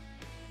mind.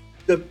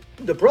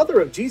 The brother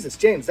of Jesus,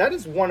 James, that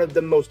is one of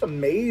the most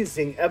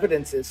amazing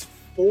evidences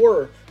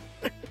for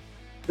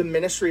the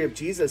ministry of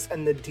Jesus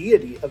and the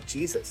deity of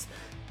Jesus.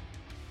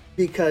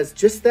 Because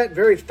just that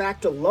very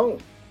fact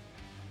alone,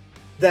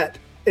 that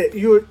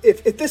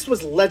if this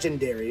was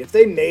legendary, if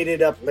they made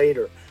it up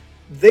later,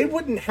 they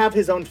wouldn't have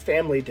his own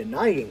family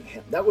denying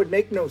him. That would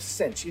make no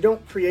sense. You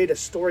don't create a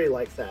story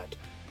like that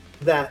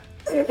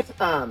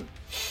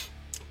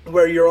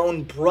where your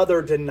own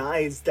brother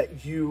denies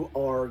that you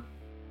are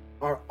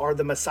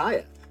the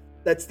Messiah.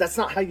 That's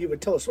not how you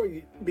would tell a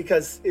story,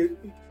 because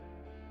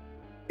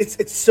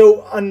it's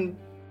so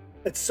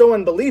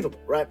unbelievable,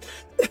 right?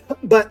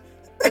 But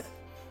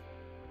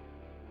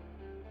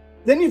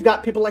then you've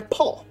got people like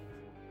Paul.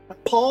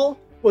 Paul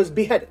was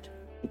beheaded.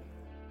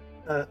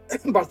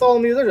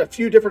 Bartholomew, there's a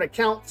few different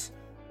accounts.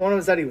 One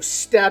was that he was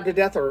stabbed to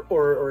death,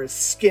 or his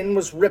skin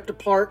was ripped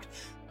apart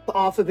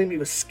off of him. He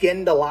was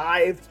skinned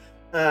alive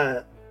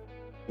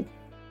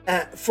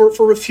for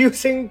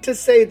refusing to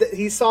say that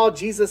he saw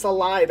Jesus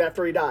alive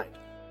after he died.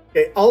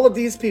 Okay, all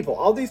these people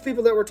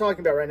that we're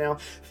talking about right now,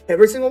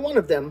 every single one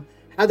of them,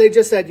 had they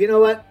just said, you know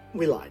what,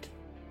 we lied.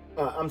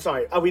 I'm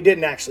sorry, we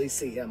didn't actually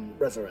see him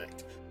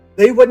resurrect,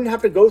 they wouldn't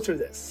have to go through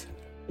this.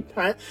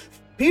 Right?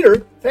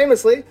 Peter,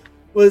 famously,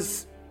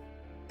 was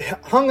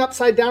hung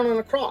upside down on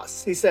a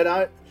cross. He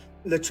said,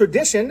 the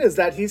tradition is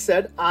that he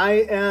said,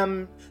 I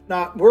am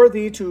not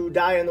worthy to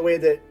die in the way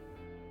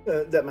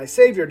that my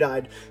Savior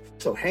died,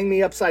 so hang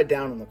me upside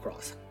down on the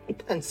cross.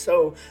 And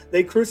so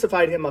they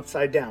crucified him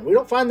upside down. We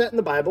don't find that in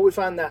the Bible. We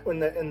find that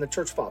in the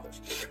church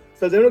fathers.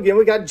 So then again,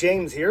 we got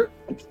James here.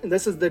 And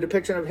this is the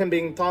depiction of him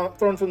being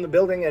thrown from the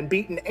building and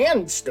beaten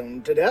and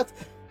stoned to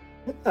death.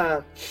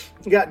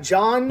 You got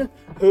John,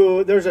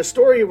 who there's a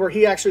story where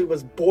he actually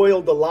was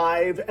boiled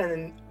alive,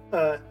 and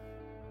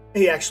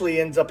he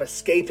actually ends up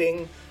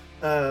escaping.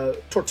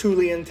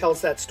 Tertullian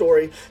tells that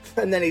story,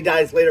 and then he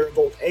dies later of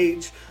old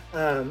age.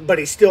 But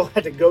he still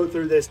had to go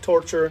through this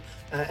torture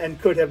and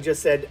could have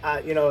just said,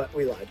 you know what,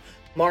 we lied.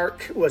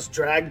 Mark was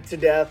dragged to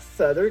death.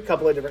 There are a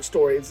couple of different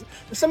stories.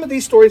 Some of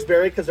these stories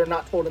vary because they're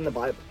not told in the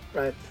Bible,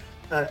 right?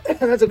 And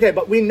that's okay,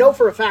 but we know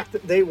for a fact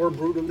that they were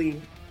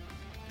brutally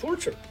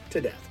tortured to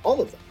death,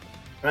 all of them,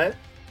 right?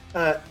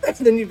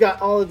 Then you've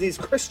got all of these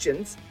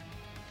Christians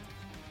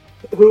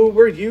who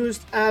were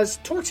used as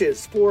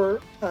torches for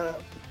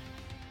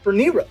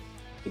Nero.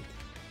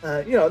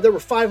 There were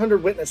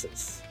 500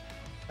 witnesses.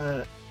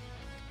 But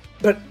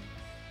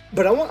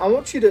I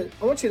want you to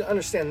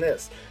understand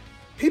this.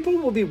 People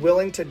will be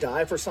willing to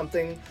die for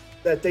something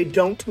that they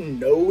don't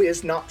know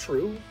is not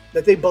true,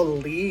 that they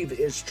believe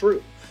is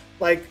true.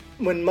 Like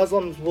when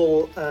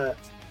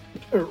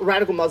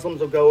radical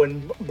Muslims will go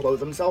and blow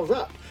themselves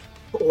up,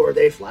 or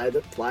they fly into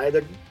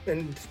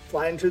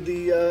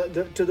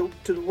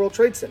the World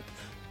Trade Center.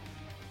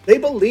 They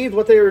believed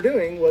what they were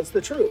doing was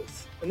the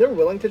truth, and they're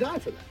willing to die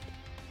for that.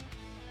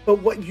 But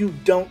what you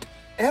don't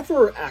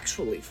ever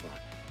actually find,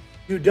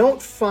 you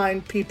don't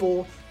find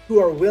people who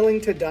are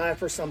willing to die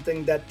for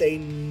something that they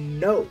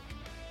know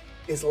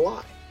is a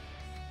lie.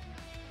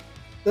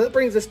 So that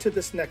brings us to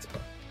this next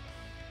part.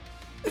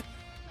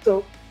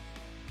 So,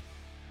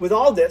 with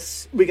all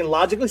this, we can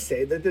logically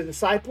say that the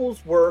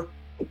disciples were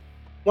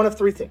one of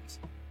three things.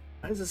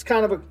 This is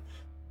kind of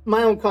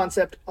my own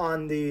concept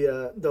on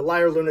the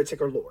liar,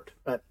 lunatic, or Lord.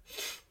 Right?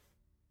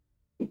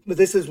 But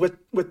this is with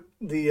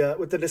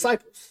the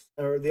disciples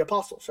or the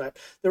apostles. Right?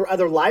 There were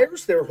other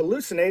liars. They were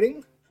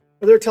hallucinating,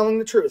 or they're telling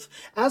the truth.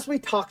 As we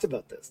talked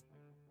about this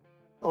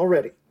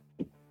already,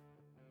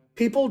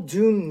 people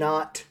do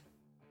not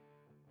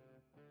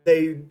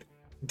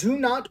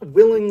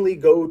willingly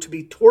go to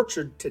be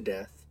tortured to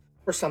death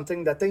for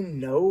something that they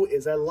know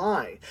is a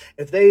lie.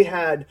 If they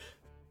had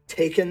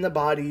taken the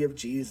body of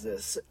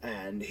Jesus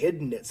and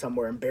hidden it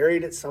somewhere and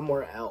buried it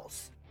somewhere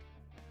else,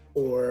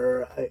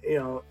 or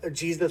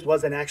Jesus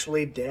wasn't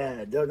actually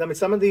dead. I mean,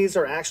 some of these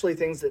are actually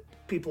things that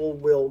people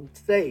will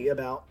say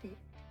about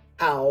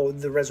how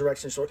the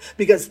resurrection story,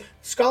 because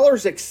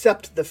scholars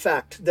accept the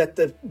fact that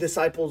the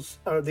disciples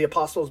or the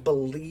apostles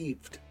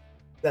believed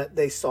that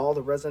they saw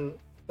the risen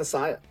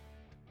Messiah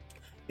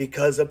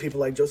because of people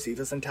like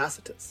Josephus and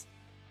Tacitus.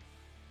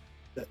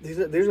 These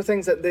are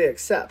things that they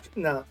accept.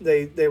 Now,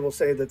 they will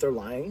say that they're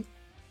lying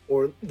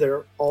or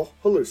they're all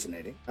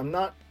hallucinating. I'm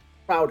not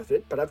proud of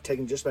it, but I've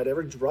taken just about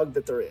every drug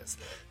that there is.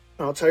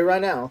 And I'll tell you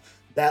right now,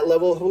 that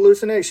level of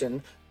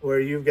hallucination where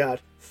you've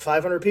got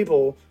 500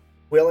 people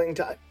willing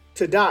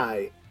to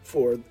die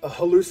for a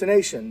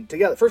hallucination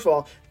together. First of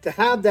all, to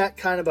have that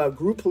kind of a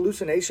group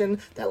hallucination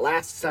that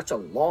lasts such a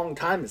long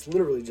time is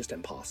literally just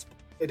impossible.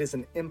 It is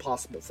an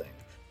impossible thing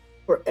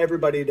for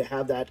everybody to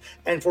have that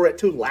and for it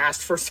to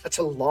last for such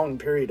a long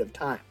period of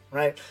time,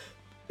 right?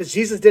 Because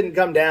Jesus didn't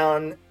come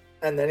down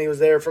and then he was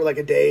there for like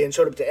a day and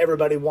showed up to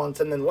everybody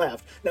once and then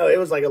left. No, it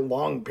was like a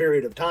long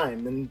period of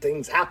time and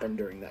things happened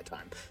during that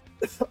time.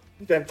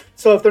 Okay.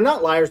 So if they're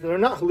not liars and they're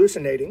not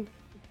hallucinating,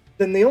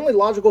 then the only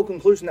logical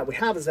conclusion that we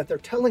have is that they're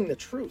telling the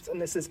truth.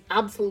 And this is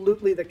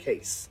absolutely the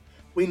case.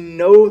 We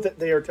know that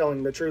they are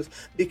telling the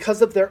truth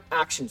because of their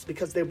actions,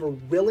 because they were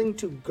willing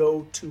to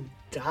go to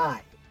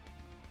die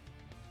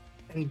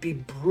and be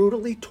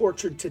brutally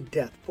tortured to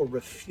death for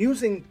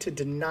refusing to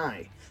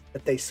deny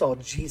that they saw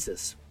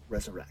Jesus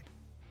resurrect.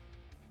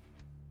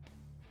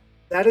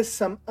 That is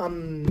some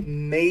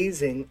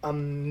amazing,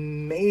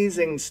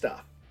 amazing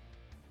stuff.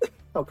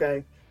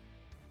 Okay?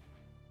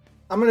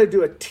 I'm going to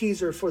do a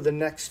teaser for the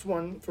next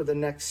one, for the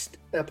next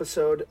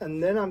episode,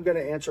 and then I'm going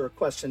to answer a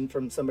question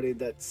from somebody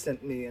that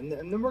sent me, and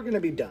then we're going to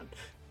be done.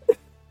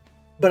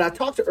 But I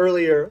talked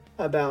earlier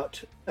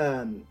about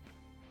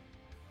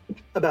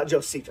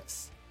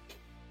Josephus,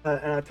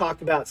 and I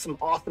talked about some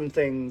awesome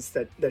things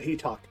that he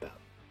talked about.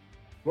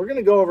 We're going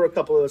to go over a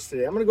couple of those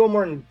today. I'm going to go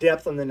more in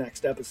depth on the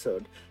next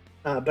episode,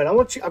 but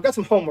I've got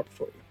some homework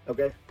for you,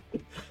 okay?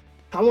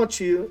 I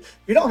want you,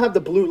 if you don't have the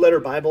Blue Letter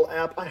Bible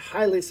app, I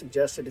highly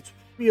suggest it. It's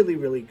really,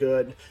 really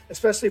good,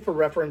 especially for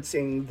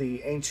referencing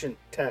the ancient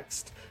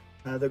text,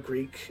 the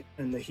Greek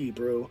and the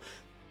Hebrew.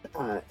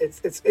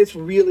 It's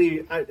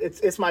really,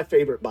 it's my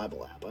favorite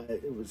Bible app.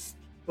 It was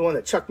the one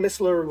that Chuck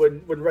Missler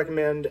would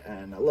recommend,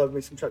 and I love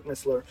me some Chuck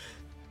Missler.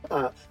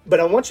 But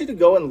I want you to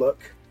go and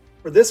look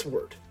for this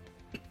word,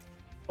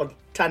 called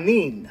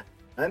tanin.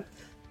 Right?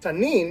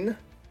 Tanin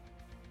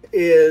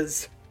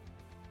is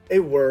a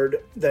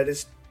word that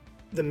is,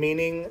 the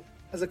meaning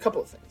has a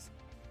couple of things.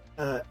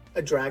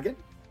 A dragon,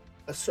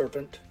 a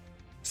serpent,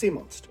 sea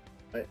monster,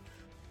 right?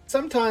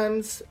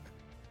 Sometimes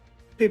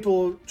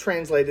people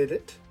translated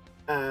it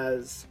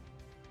as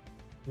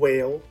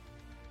whale,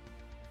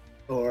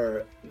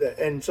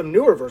 and some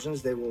newer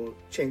versions, they will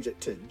change it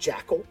to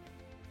jackal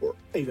or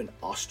even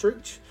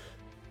ostrich.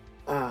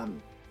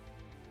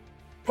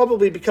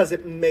 Probably because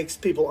it makes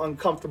people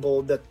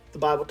uncomfortable that the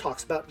Bible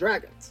talks about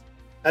dragons.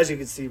 As you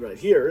can see right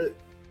here,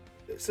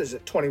 it says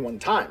it 21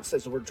 times. It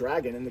says the word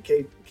dragon in the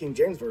King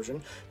James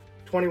Version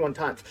 21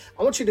 times.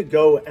 I want you to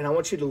go and I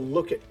want you to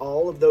look at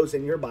all of those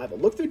in your Bible.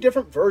 Look through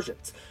different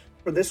versions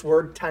for this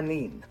word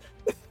tanin.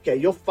 Okay,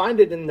 you'll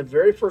find it in the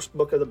very first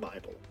book of the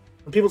Bible.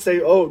 When people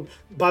say, oh,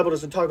 the Bible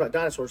doesn't talk about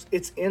dinosaurs,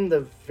 it's in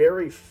the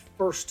very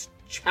first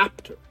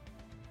chapter.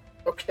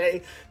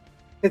 Okay?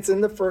 It's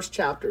in the first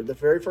chapter, the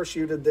very first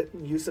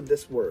use of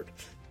this word.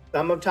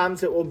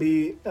 Sometimes it will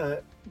be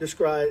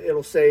described,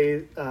 it'll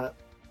say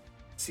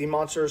sea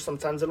monsters,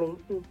 sometimes it'll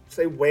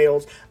say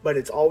whales, but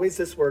it's always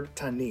this word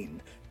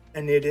tanin,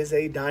 and it is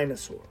a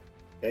dinosaur.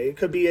 Okay? It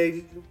could be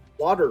a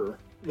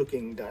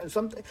water-looking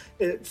dinosaur,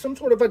 some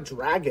sort of a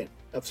dragon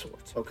of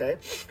sorts, okay?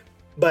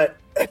 But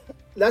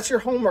that's your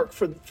homework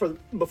for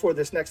before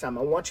this next time.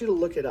 I want you to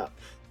look it up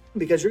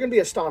because you're going to be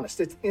astonished.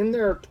 It's in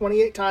there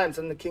 28 times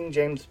in the King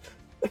James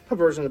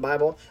Version of the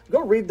Bible.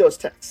 Go read those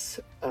texts.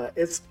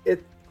 You're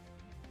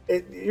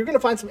going to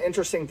find some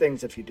interesting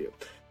things if you do.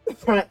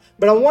 Right.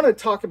 But I want to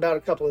talk about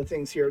a couple of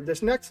things here.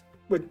 This next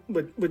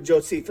with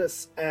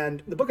Josephus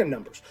and the Book of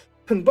Numbers.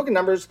 In the Book of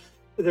Numbers,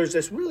 there's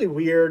this really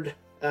weird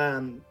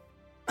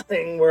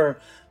thing where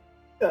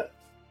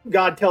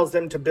God tells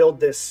them to build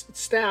this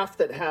staff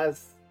that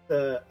has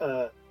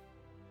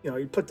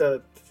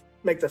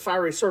make the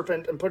fiery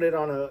serpent and put it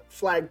on a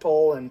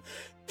flagpole, and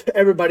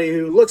everybody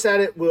who looks at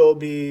it will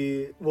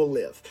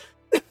live.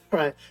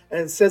 Right.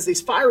 And it says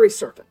these fiery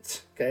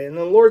serpents. Okay. And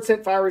the Lord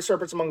sent fiery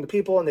serpents among the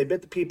people, and they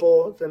bit the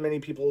people, and many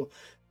people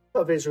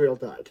of Israel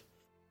died.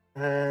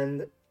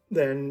 And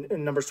then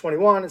in Numbers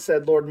 21, it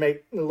said, the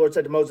Lord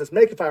said to Moses,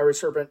 make a fiery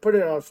serpent, put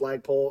it on a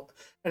flagpole,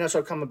 and that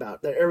shall come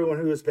about, that everyone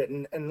who is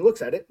bitten and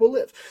looks at it will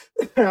live.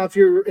 Now, if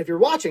you're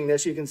watching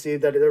this, you can see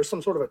that there's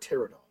some sort of a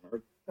pterodon,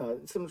 or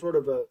some sort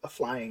of a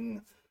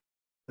flying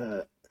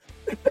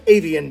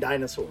avian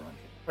dinosaur on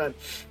it, right?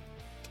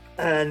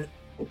 And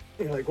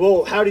you're like,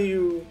 well, how do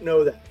you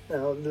know that?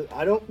 Now,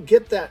 I don't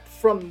get that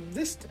from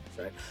this text,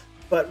 right?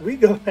 But we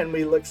go and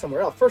we look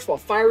somewhere else. First of all,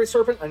 fiery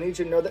serpent, I need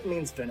you to know that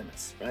means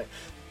venomous, right?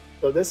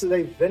 So this is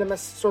a venomous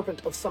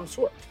serpent of some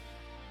sort.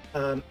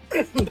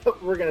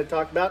 But we're going to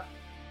talk about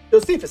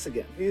Josephus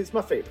again. He's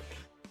my favorite.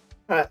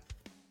 All right.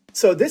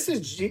 So this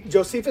is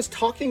Josephus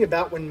talking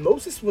about when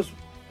Moses was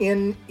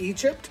in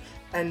Egypt,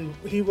 and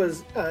he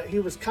was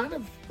kind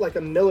of like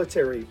a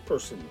military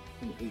person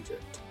in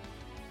Egypt.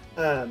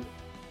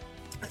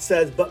 It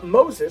says, but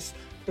Moses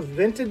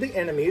prevented the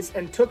enemies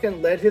and took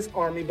and led his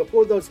army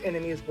before those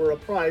enemies were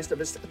apprised of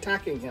his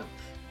attacking him.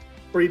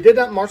 For he did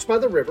not march by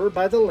the river, but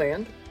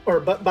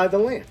by the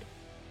land,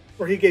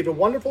 where he gave a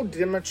wonderful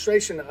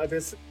demonstration of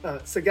his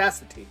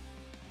sagacity.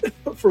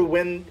 For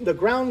when the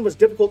ground was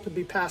difficult to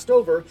be passed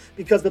over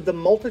because of the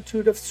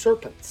multitude of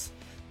serpents,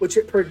 which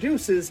it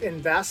produces in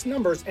vast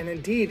numbers, and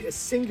indeed is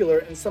singular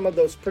in some of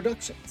those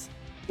productions,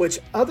 which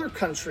other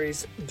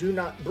countries do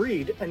not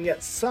breed, and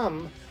yet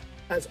some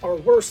as are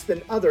worse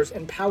than others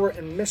in power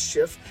and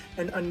mischief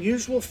and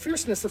unusual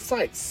fierceness of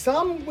sight,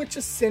 some which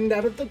ascend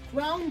out of the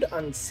ground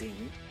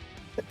unseen,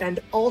 and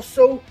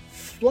also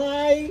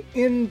fly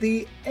in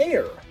the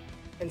air,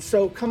 and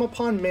so come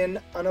upon men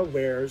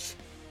unawares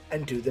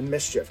and do them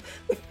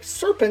mischief.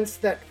 Serpents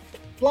that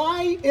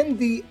fly in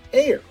the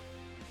air.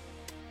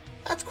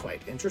 That's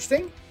quite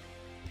interesting.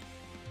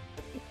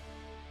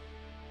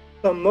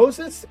 So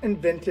Moses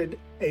invented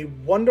a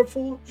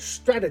wonderful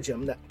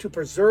stratagem to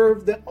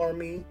preserve the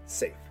army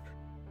safe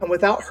and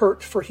without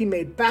hurt, for he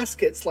made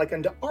baskets like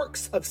unto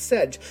arks of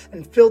sedge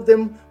and filled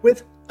them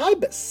with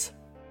ibis.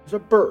 Those are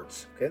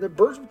birds. Okay, they're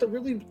birds with the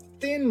really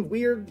thin,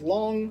 weird,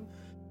 long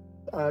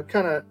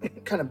kind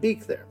of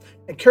beak there,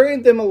 and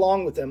carried them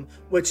along with them.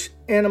 Which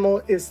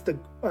animal is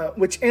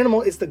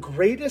the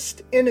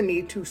greatest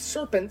enemy to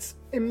serpents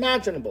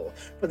imaginable?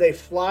 For they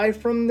fly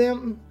from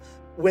them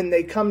when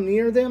they come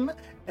near them,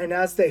 and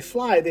as they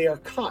fly, they are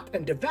caught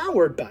and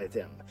devoured by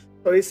them.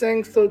 So he's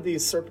saying, so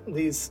these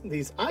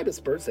ibis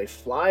birds, they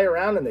fly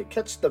around and they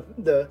catch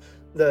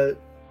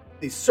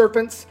these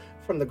serpents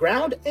from the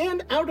ground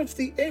and out of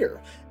the air,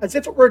 as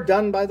if it were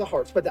done by the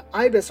hearts. But the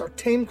ibis are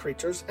tame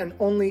creatures and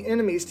only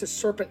enemies to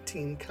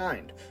serpentine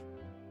kind.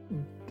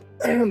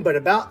 But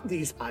about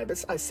these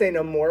ibis I say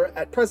no more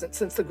at present,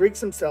 since the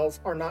Greeks themselves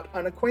are not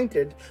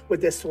unacquainted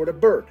with this sort of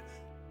bird.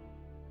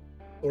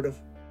 All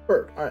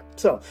right,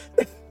 so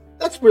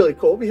that's really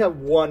cool. We have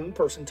one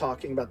person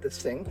talking about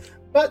this thing,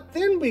 but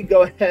then we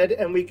go ahead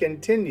and we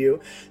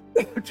continue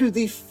to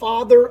the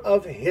father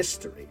of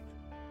history,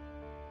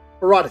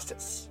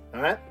 Herodotus.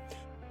 All right,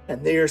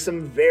 and there's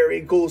some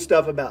very cool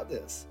stuff about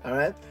this. All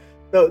right.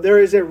 So there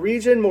is a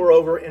region,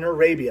 moreover, in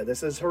Arabia,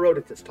 this is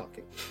Herodotus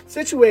talking,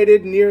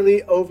 situated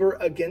nearly over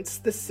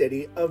against the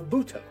city of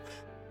Buto,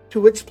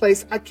 to which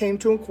place I came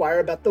to inquire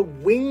about the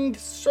winged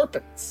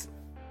serpents.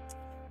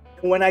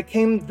 When I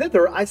came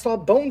thither, I saw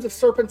bones of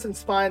serpents and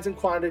spines in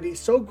quantity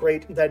so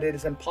great that it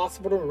is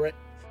impossible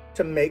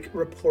to make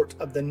report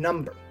of the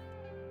number.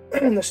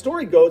 And the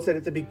story goes that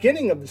at the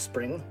beginning of the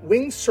spring,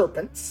 winged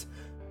serpents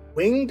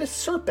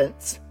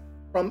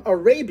from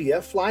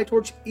Arabia fly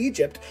towards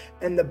Egypt,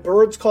 and the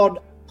birds called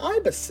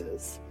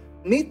ibises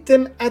meet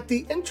them at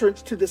the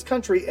entrance to this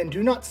country and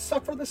do not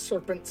suffer the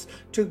serpents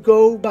to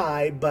go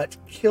by, but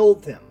kill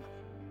them.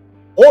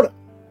 Hold on.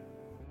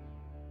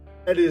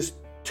 That is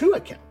two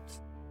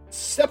accounts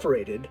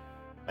separated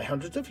by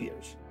hundreds of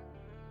years.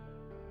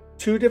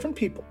 Two different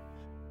people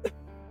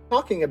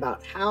talking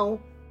about how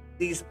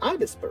these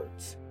ibis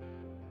birds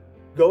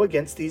go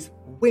against these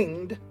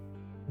winged,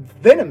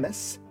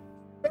 venomous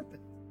serpents.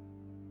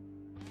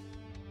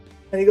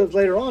 And he goes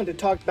later on to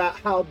talk about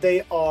how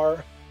they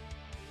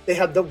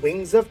have the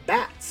wings of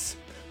bats.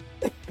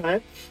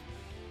 Right?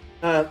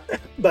 But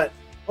I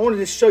wanted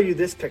to show you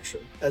this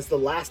picture as the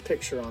last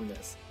picture on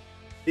this,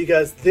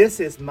 because this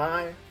is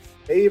my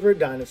favorite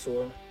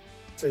dinosaur. It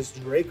says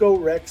Draco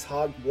Rex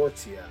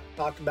Hogwartsia.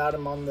 Talked about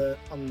him on the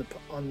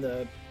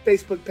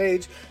Facebook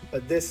page,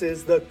 but this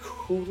is the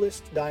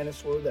coolest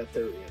dinosaur that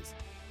there is.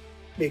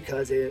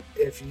 Because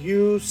if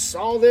you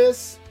saw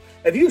this,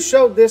 if you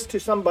showed this to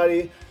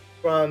somebody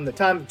from the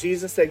time of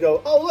Jesus, they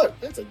go, "Oh, look,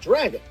 that's a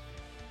dragon."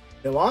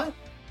 You know why?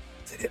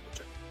 It's a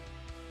hippodrome.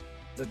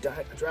 A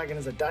dragon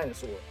is a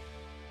dinosaur.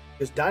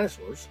 Because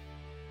dinosaurs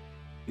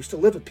used to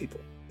live with people.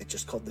 It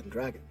just called them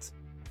dragons.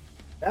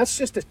 That's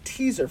just a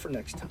teaser for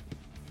next time.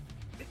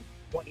 I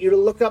want you to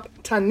look up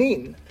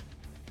Tanin.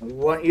 I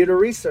want you to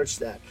research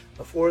that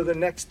before the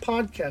next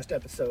podcast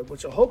episode,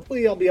 which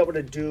hopefully I'll be able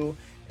to do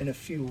in a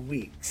few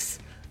weeks.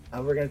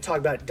 We're going to talk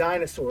about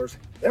dinosaurs.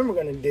 Then we're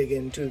going to dig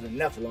into the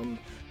Nephilim.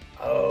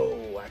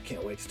 Oh, I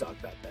can't wait to talk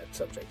about that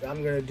subject.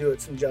 I'm going to do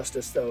it some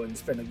justice, though, and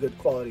spend a good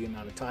quality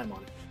amount of time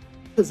on it,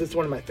 because it's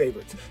one of my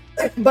favorites.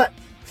 But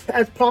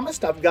as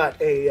promised, I've got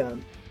a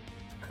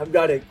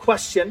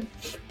question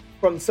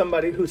from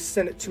somebody who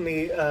sent it to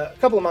me a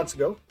couple of months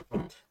ago,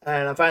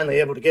 and I'm finally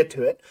able to get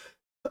to it.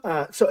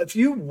 So if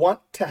you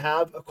want to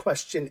have a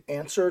question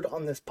answered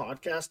on this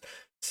podcast,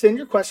 send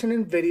your question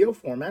in video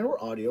format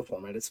or audio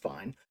format. It's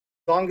fine.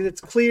 As long as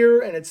it's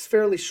clear and it's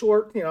fairly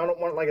short. You know, I don't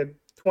want like a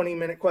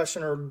 20-minute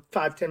question or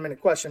 5-10-minute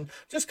question.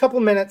 Just a couple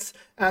of minutes,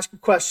 ask a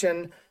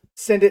question,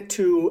 send it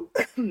to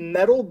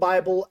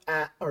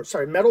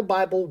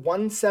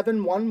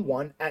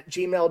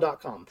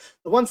metalbible1711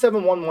 The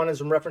 1711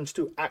 is in reference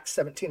to Acts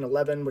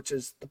 17:11, which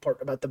is the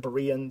part about the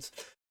Bereans,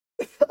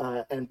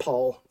 and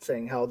Paul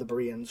saying how the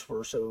Bereans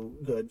were so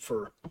good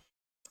for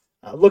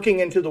looking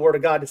into the Word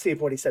of God to see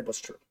if what he said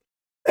was true.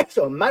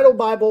 So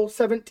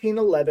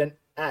metalbible1711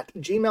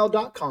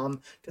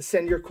 to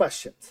send your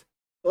questions.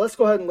 So let's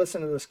go ahead and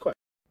listen to this question.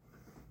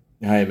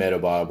 Hey, Metal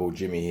Bible,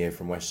 Jimmy here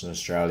from Western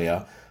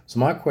Australia. So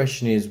my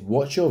question is,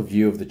 what's your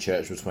view of the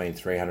church between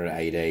 300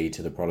 AD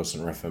to the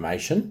Protestant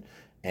Reformation?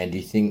 And do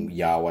you think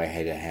Yahweh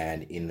had a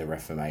hand in the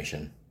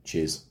Reformation?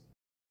 Cheers.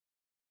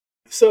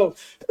 So,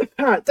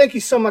 thank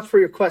you so much for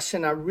your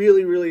question. I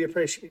really, really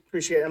appreciate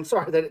it. I'm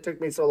sorry that it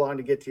took me so long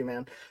to get to you,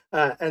 man.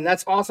 And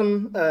that's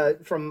awesome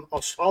from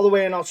all the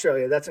way in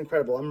Australia. That's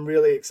incredible. I'm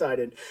really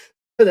excited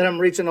that I'm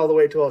reaching all the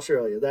way to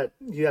Australia. That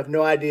you have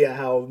no idea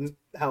how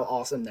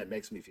awesome that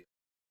makes me feel.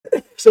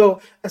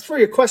 So, as for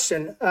your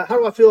question, how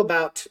do I feel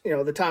about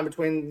the time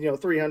between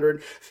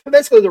 300,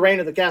 basically the reign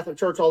of the Catholic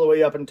Church all the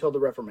way up until the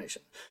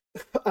Reformation?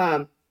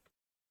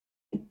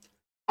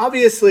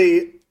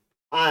 Obviously,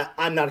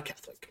 I'm not a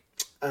Catholic.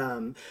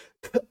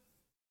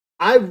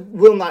 I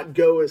will not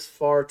go as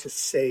far to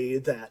say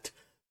that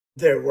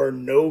there were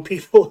no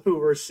people who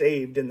were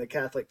saved in the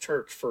Catholic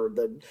Church for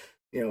the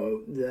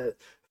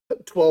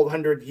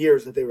 1200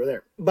 years that they were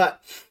there.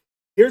 But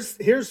here's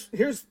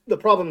the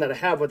problem that I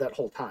have with that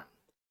whole time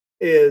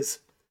is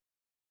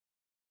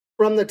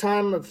from the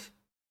time of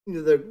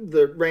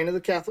the reign of the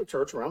Catholic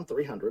Church around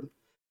 300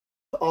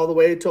 all the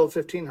way till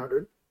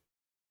 1500.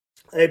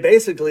 They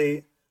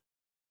basically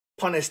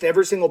punished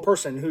every single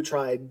person who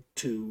tried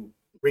to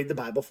read the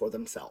Bible for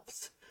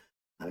themselves.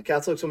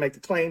 Catholics will make the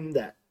claim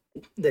that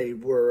they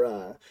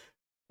were,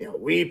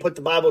 we put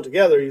the Bible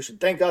together. You should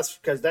thank us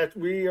because that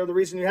we are the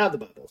reason you have the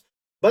Bible.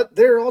 But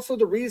they're also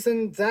the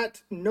reason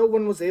that no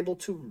one was able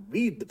to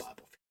read the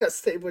Bible,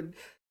 because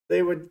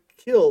they would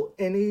kill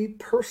any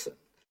person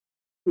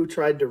who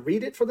tried to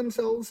read it for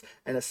themselves,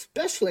 and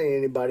especially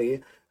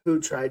anybody who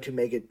tried to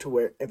make it to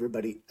where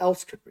everybody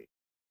else could read.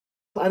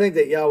 I think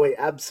that Yahweh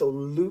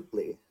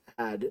absolutely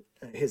had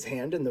his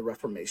hand in the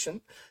Reformation.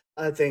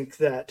 I think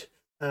that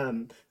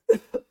God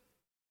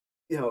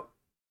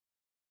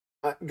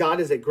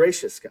is a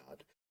gracious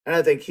God, and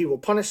I think he will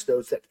punish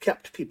those that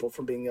kept people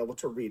from being able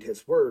to read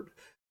his word,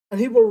 and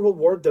he will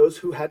reward those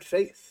who had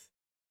faith.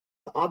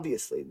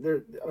 Obviously,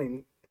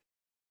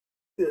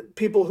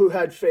 people who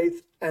had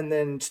faith and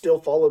then still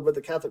followed with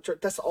the Catholic Church,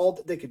 that's all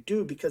that they could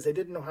do because they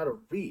didn't know how to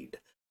read.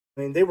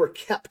 They were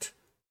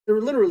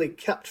literally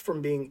kept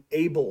from being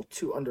able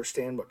to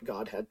understand what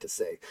God had to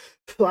say.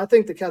 So I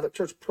think the Catholic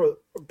Church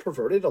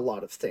perverted a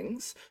lot of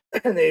things,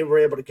 and they were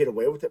able to get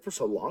away with it for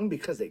so long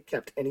because they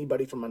kept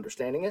anybody from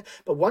understanding it.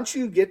 But once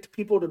you get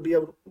people to be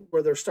able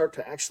where they start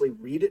to actually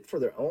read it for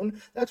their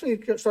own, that's when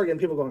you start getting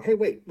people going, hey,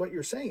 wait, what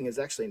you're saying is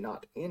actually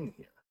not in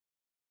here.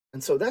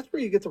 And so that's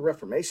where you get the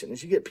Reformation,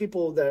 is you get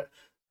people that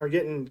are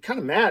getting kind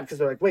of mad because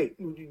they're like, wait,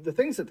 the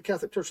things that the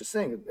Catholic Church is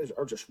saying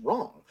are just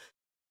wrong.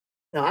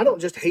 Now, I don't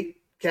just hate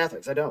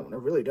Catholics. I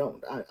really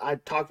don't. I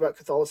talk about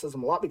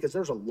Catholicism a lot because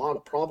there's a lot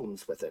of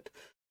problems with it.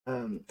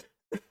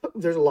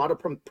 There's a lot of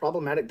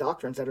problematic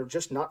doctrines that are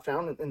just not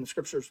found in the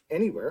scriptures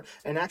anywhere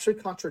and actually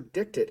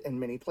contradict it in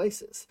many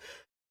places.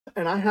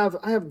 And I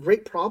have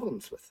great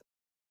problems with it.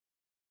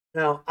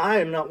 Now, I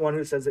am not one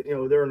who says that,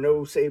 there are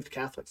no saved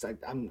Catholics.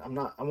 I'm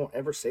not, I won't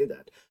ever say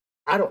that.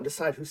 I don't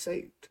decide who's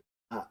saved.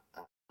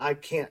 I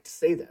can't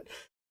say that.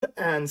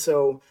 And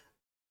so,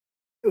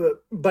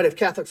 but if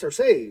Catholics are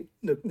saved,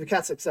 the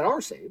Catholics that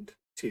are saved,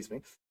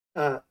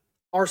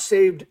 are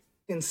saved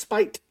in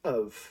spite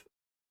of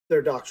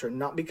their doctrine,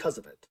 not because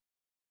of it.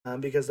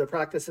 Because their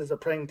practices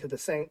of praying to the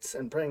saints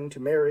and praying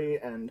to Mary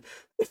and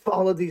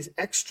all of these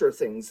extra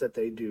things that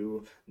they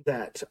do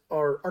that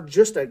are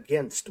just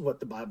against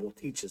what the Bible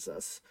teaches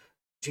us.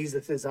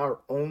 Jesus is our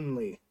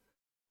only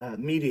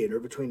mediator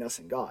between us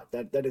and God.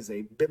 That is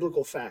a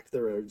biblical fact.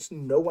 There is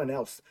no one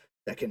else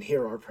that can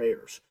hear our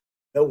prayers.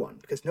 No one,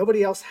 because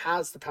nobody else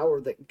has the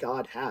power that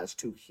God has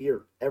to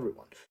hear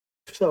everyone.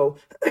 So,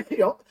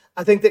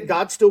 I think that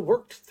God still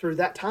worked through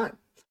that time.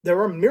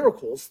 There are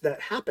miracles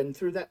that happened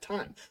through that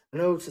time. I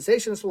know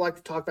cessationists will like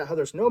to talk about how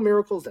there's no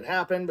miracles that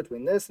happen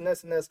between this and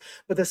this and this,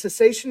 but the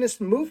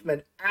cessationist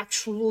movement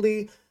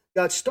actually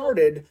got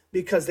started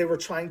because they were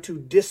trying to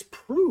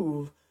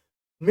disprove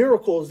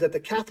miracles that the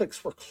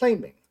Catholics were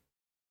claiming.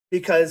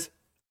 Because,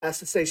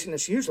 as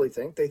cessationists usually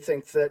think, they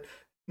think that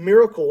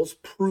miracles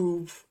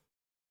prove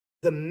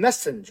the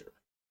messenger.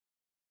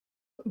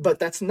 But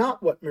that's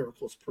not what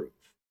miracles prove.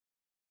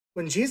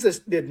 When Jesus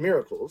did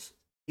miracles,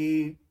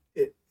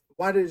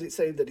 why did he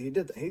say that he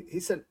did that?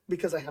 He said,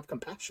 because I have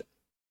compassion,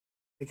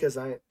 because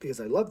I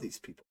love these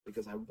people,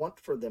 because I want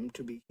for them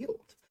to be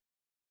healed.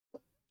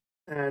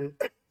 And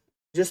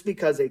just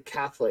because a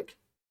Catholic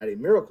had a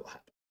miracle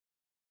happen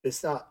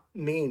does not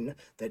mean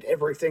that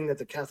everything that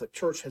the Catholic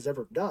Church has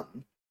ever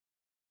done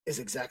is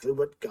exactly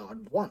what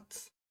God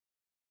wants.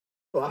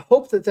 So I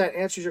hope that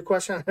answers your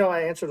question. I know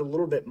I answered a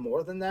little bit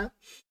more than that.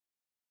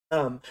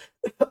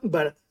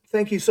 But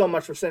thank you so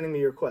much for sending me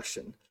your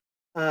question.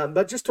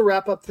 But just to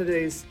wrap up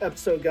today's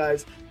episode,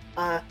 guys,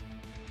 I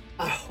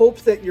hope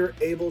that you're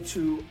able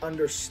to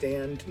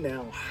understand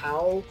now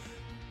how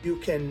you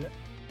can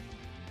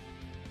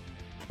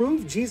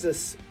prove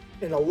Jesus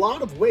in a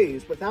lot of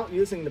ways without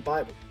using the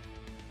Bible.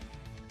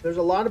 There's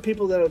a lot of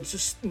people that will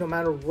just, no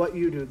matter what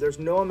you do, there's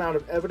no amount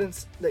of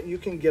evidence that you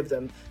can give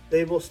them,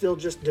 they will still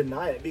just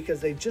deny it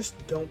because they just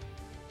don't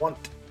want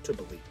to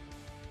believe.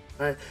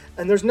 Right?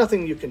 And there's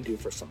nothing you can do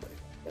for somebody.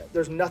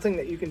 There's nothing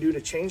that you can do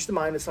to change the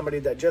mind of somebody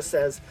that just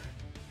says,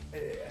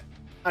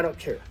 I don't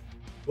care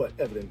what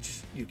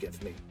evidence you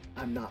give me.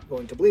 I'm not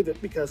going to believe it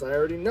because I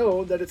already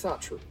know that it's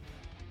not true.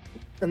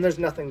 And there's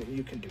nothing that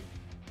you can do.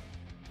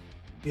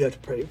 You have to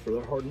pray for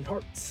their hardened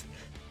hearts.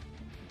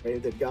 Pray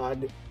that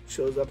God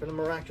shows up in a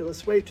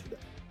miraculous way to them.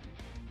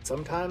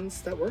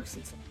 Sometimes that works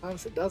and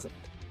sometimes it doesn't.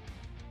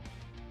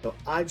 So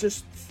I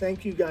just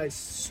thank you guys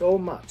so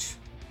much.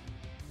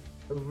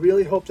 I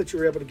really hope that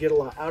you're able to get a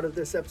lot out of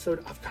this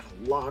episode. I've got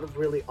a lot of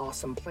really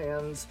awesome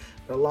plans,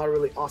 a lot of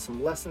really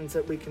awesome lessons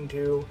that we can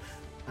do.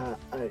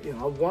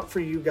 I want for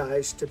you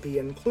guys to be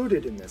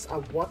included in this. I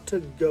want to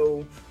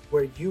go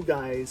where you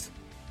guys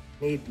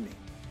need me.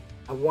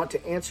 I want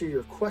to answer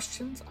your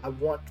questions. I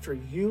want for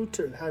you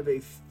to have a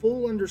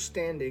full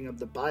understanding of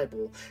the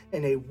Bible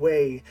in a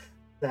way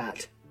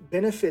that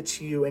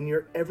benefits you in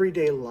your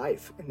everyday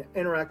life and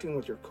interacting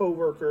with your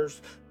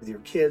coworkers, with your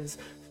kids.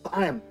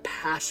 I am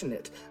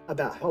passionate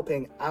about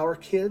helping our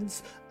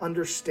kids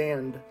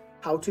understand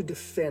how to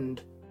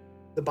defend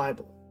the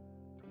Bible.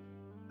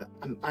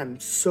 I'm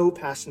so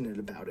passionate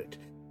about it.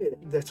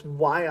 That's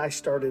why I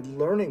started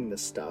learning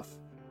this stuff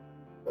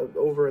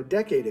over a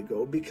decade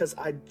ago, because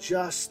I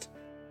just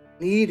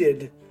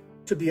needed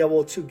to be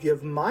able to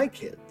give my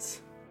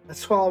kids.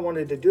 That's why I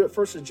wanted to do it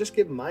first, is just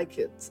give my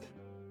kids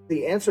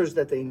the answers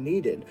that they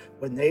needed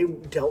when they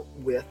dealt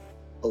with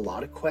a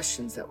lot of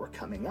questions that were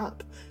coming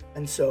up.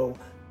 And so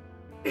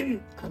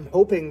I'm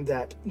hoping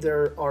that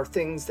there are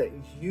things that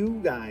you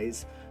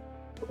guys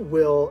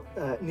will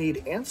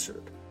need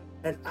answered.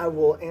 And I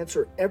will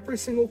answer every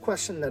single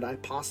question that I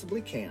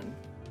possibly can.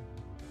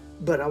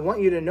 But I want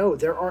you to know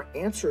there are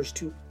answers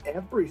to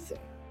everything.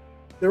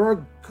 There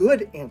are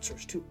good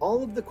answers to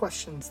all of the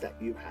questions that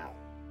you have.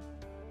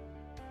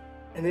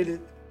 And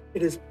it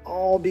is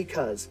all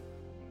because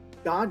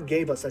God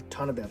gave us a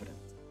ton of evidence.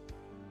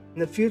 In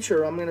the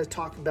future, I'm going to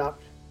talk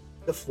about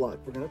the flood.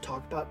 We're going to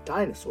talk about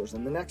dinosaurs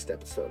in the next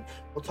episode.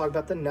 We'll talk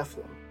about the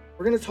Nephilim.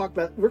 We're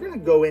going to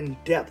go in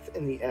depth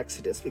in the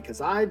Exodus, because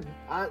the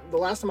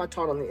last time I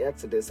taught on the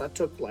Exodus,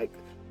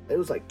 it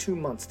was like 2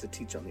 months to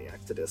teach on the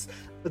Exodus.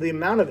 But the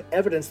amount of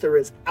evidence there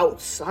is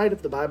outside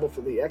of the Bible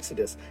for the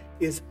Exodus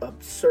is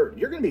absurd.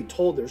 You're going to be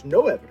told there's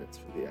no evidence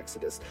for the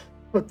Exodus,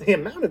 but the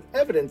amount of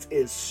evidence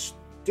is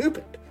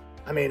stupid.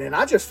 I mean, and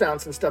I just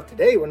found some stuff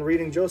today when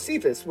reading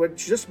Josephus,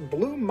 which just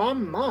blew my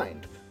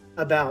mind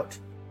about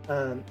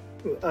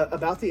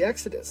the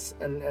Exodus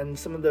and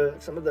some of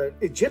the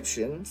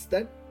Egyptians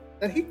that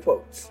he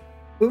quotes,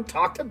 who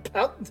talked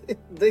about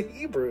the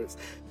Hebrews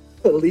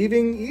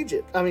leaving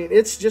Egypt. I mean,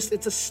 it's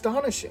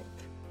astonishing,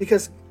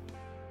 because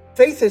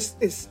faith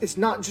is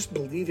not just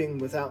believing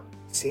without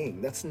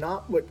seeing. That's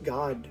not what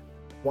God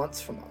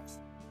wants from us.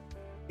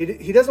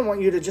 He doesn't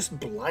want you to just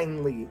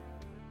blindly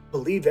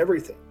believe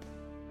everything.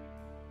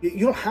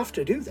 You don't have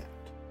to do that.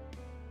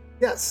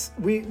 Yes,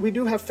 we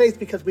do have faith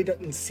because we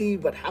didn't see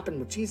what happened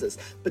with Jesus,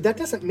 but that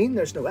doesn't mean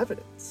there's no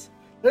evidence.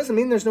 That doesn't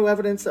mean there's no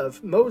evidence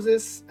of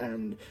Moses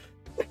and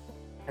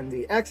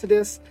the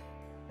Exodus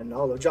and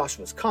all of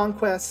Joshua's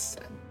conquests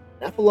and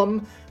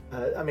Nephilim.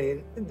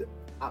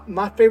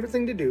 My favorite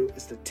thing to do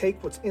is to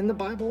take what's in the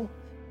Bible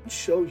and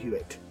show you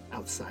it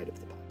outside of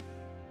the Bible.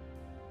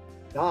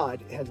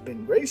 God has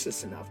been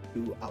gracious enough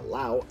to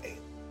allow a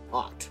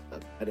lot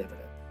of that evidence.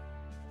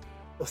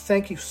 Well,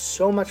 thank you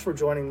so much for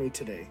joining me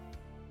today.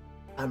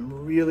 I'm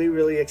really,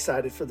 really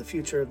excited for the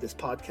future of this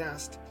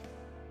podcast.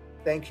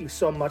 Thank you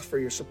so much for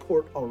your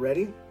support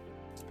already.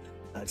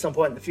 At some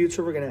point in the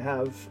future, we're going to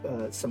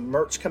have some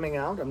merch coming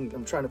out.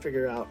 I'm trying to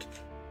figure out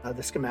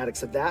the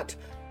schematics of that.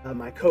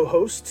 My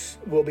co-host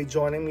will be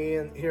joining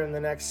me here in the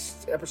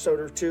next episode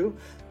or two,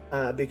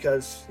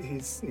 because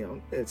he's,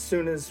 as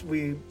soon as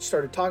we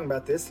started talking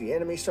about this, the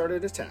enemy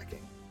started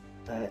attacking.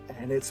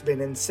 And it's been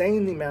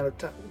insane the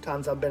amount of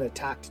times I've been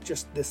attacked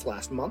just this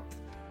last month.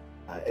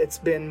 It's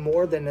been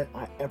more than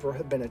I ever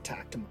have been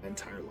attacked in my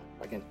entire life.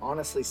 I can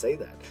honestly say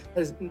that.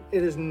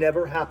 It has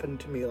never happened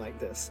to me like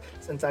this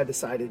since I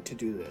decided to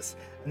do this.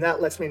 And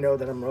that lets me know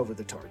that I'm over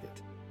the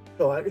target.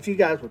 So if you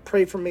guys would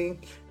pray for me,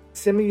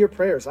 send me your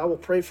prayers. I will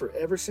pray for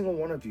every single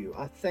one of you.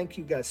 I thank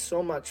you guys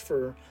so much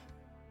for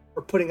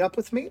putting up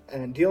with me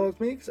and dealing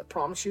with me, because I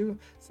promise you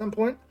at some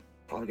point,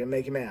 I'm probably going to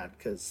make you mad,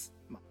 because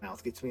my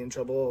mouth gets me in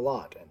trouble a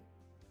lot, and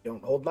I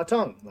don't hold my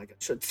tongue like I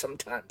should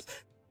sometimes.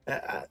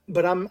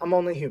 But I'm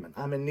only human.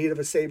 I'm in need of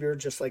a savior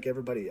just like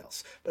everybody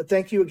else. But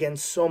thank you again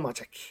so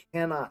much. I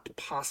cannot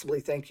possibly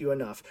thank you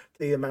enough for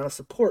the amount of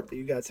support that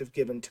you guys have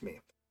given to me.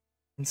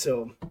 And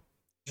so I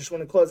just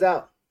want to close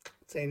out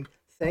saying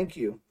thank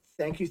you,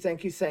 thank you,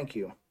 thank you, thank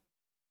you.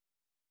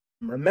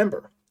 And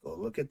remember, go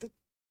look at the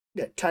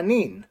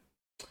Tanin,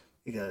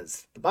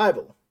 because the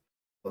Bible,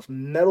 most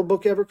metal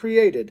book ever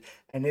created,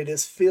 and it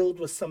is filled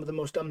with some of the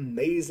most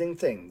amazing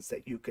things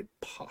that you could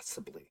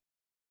possibly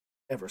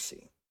ever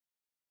see.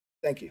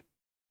 Thank you.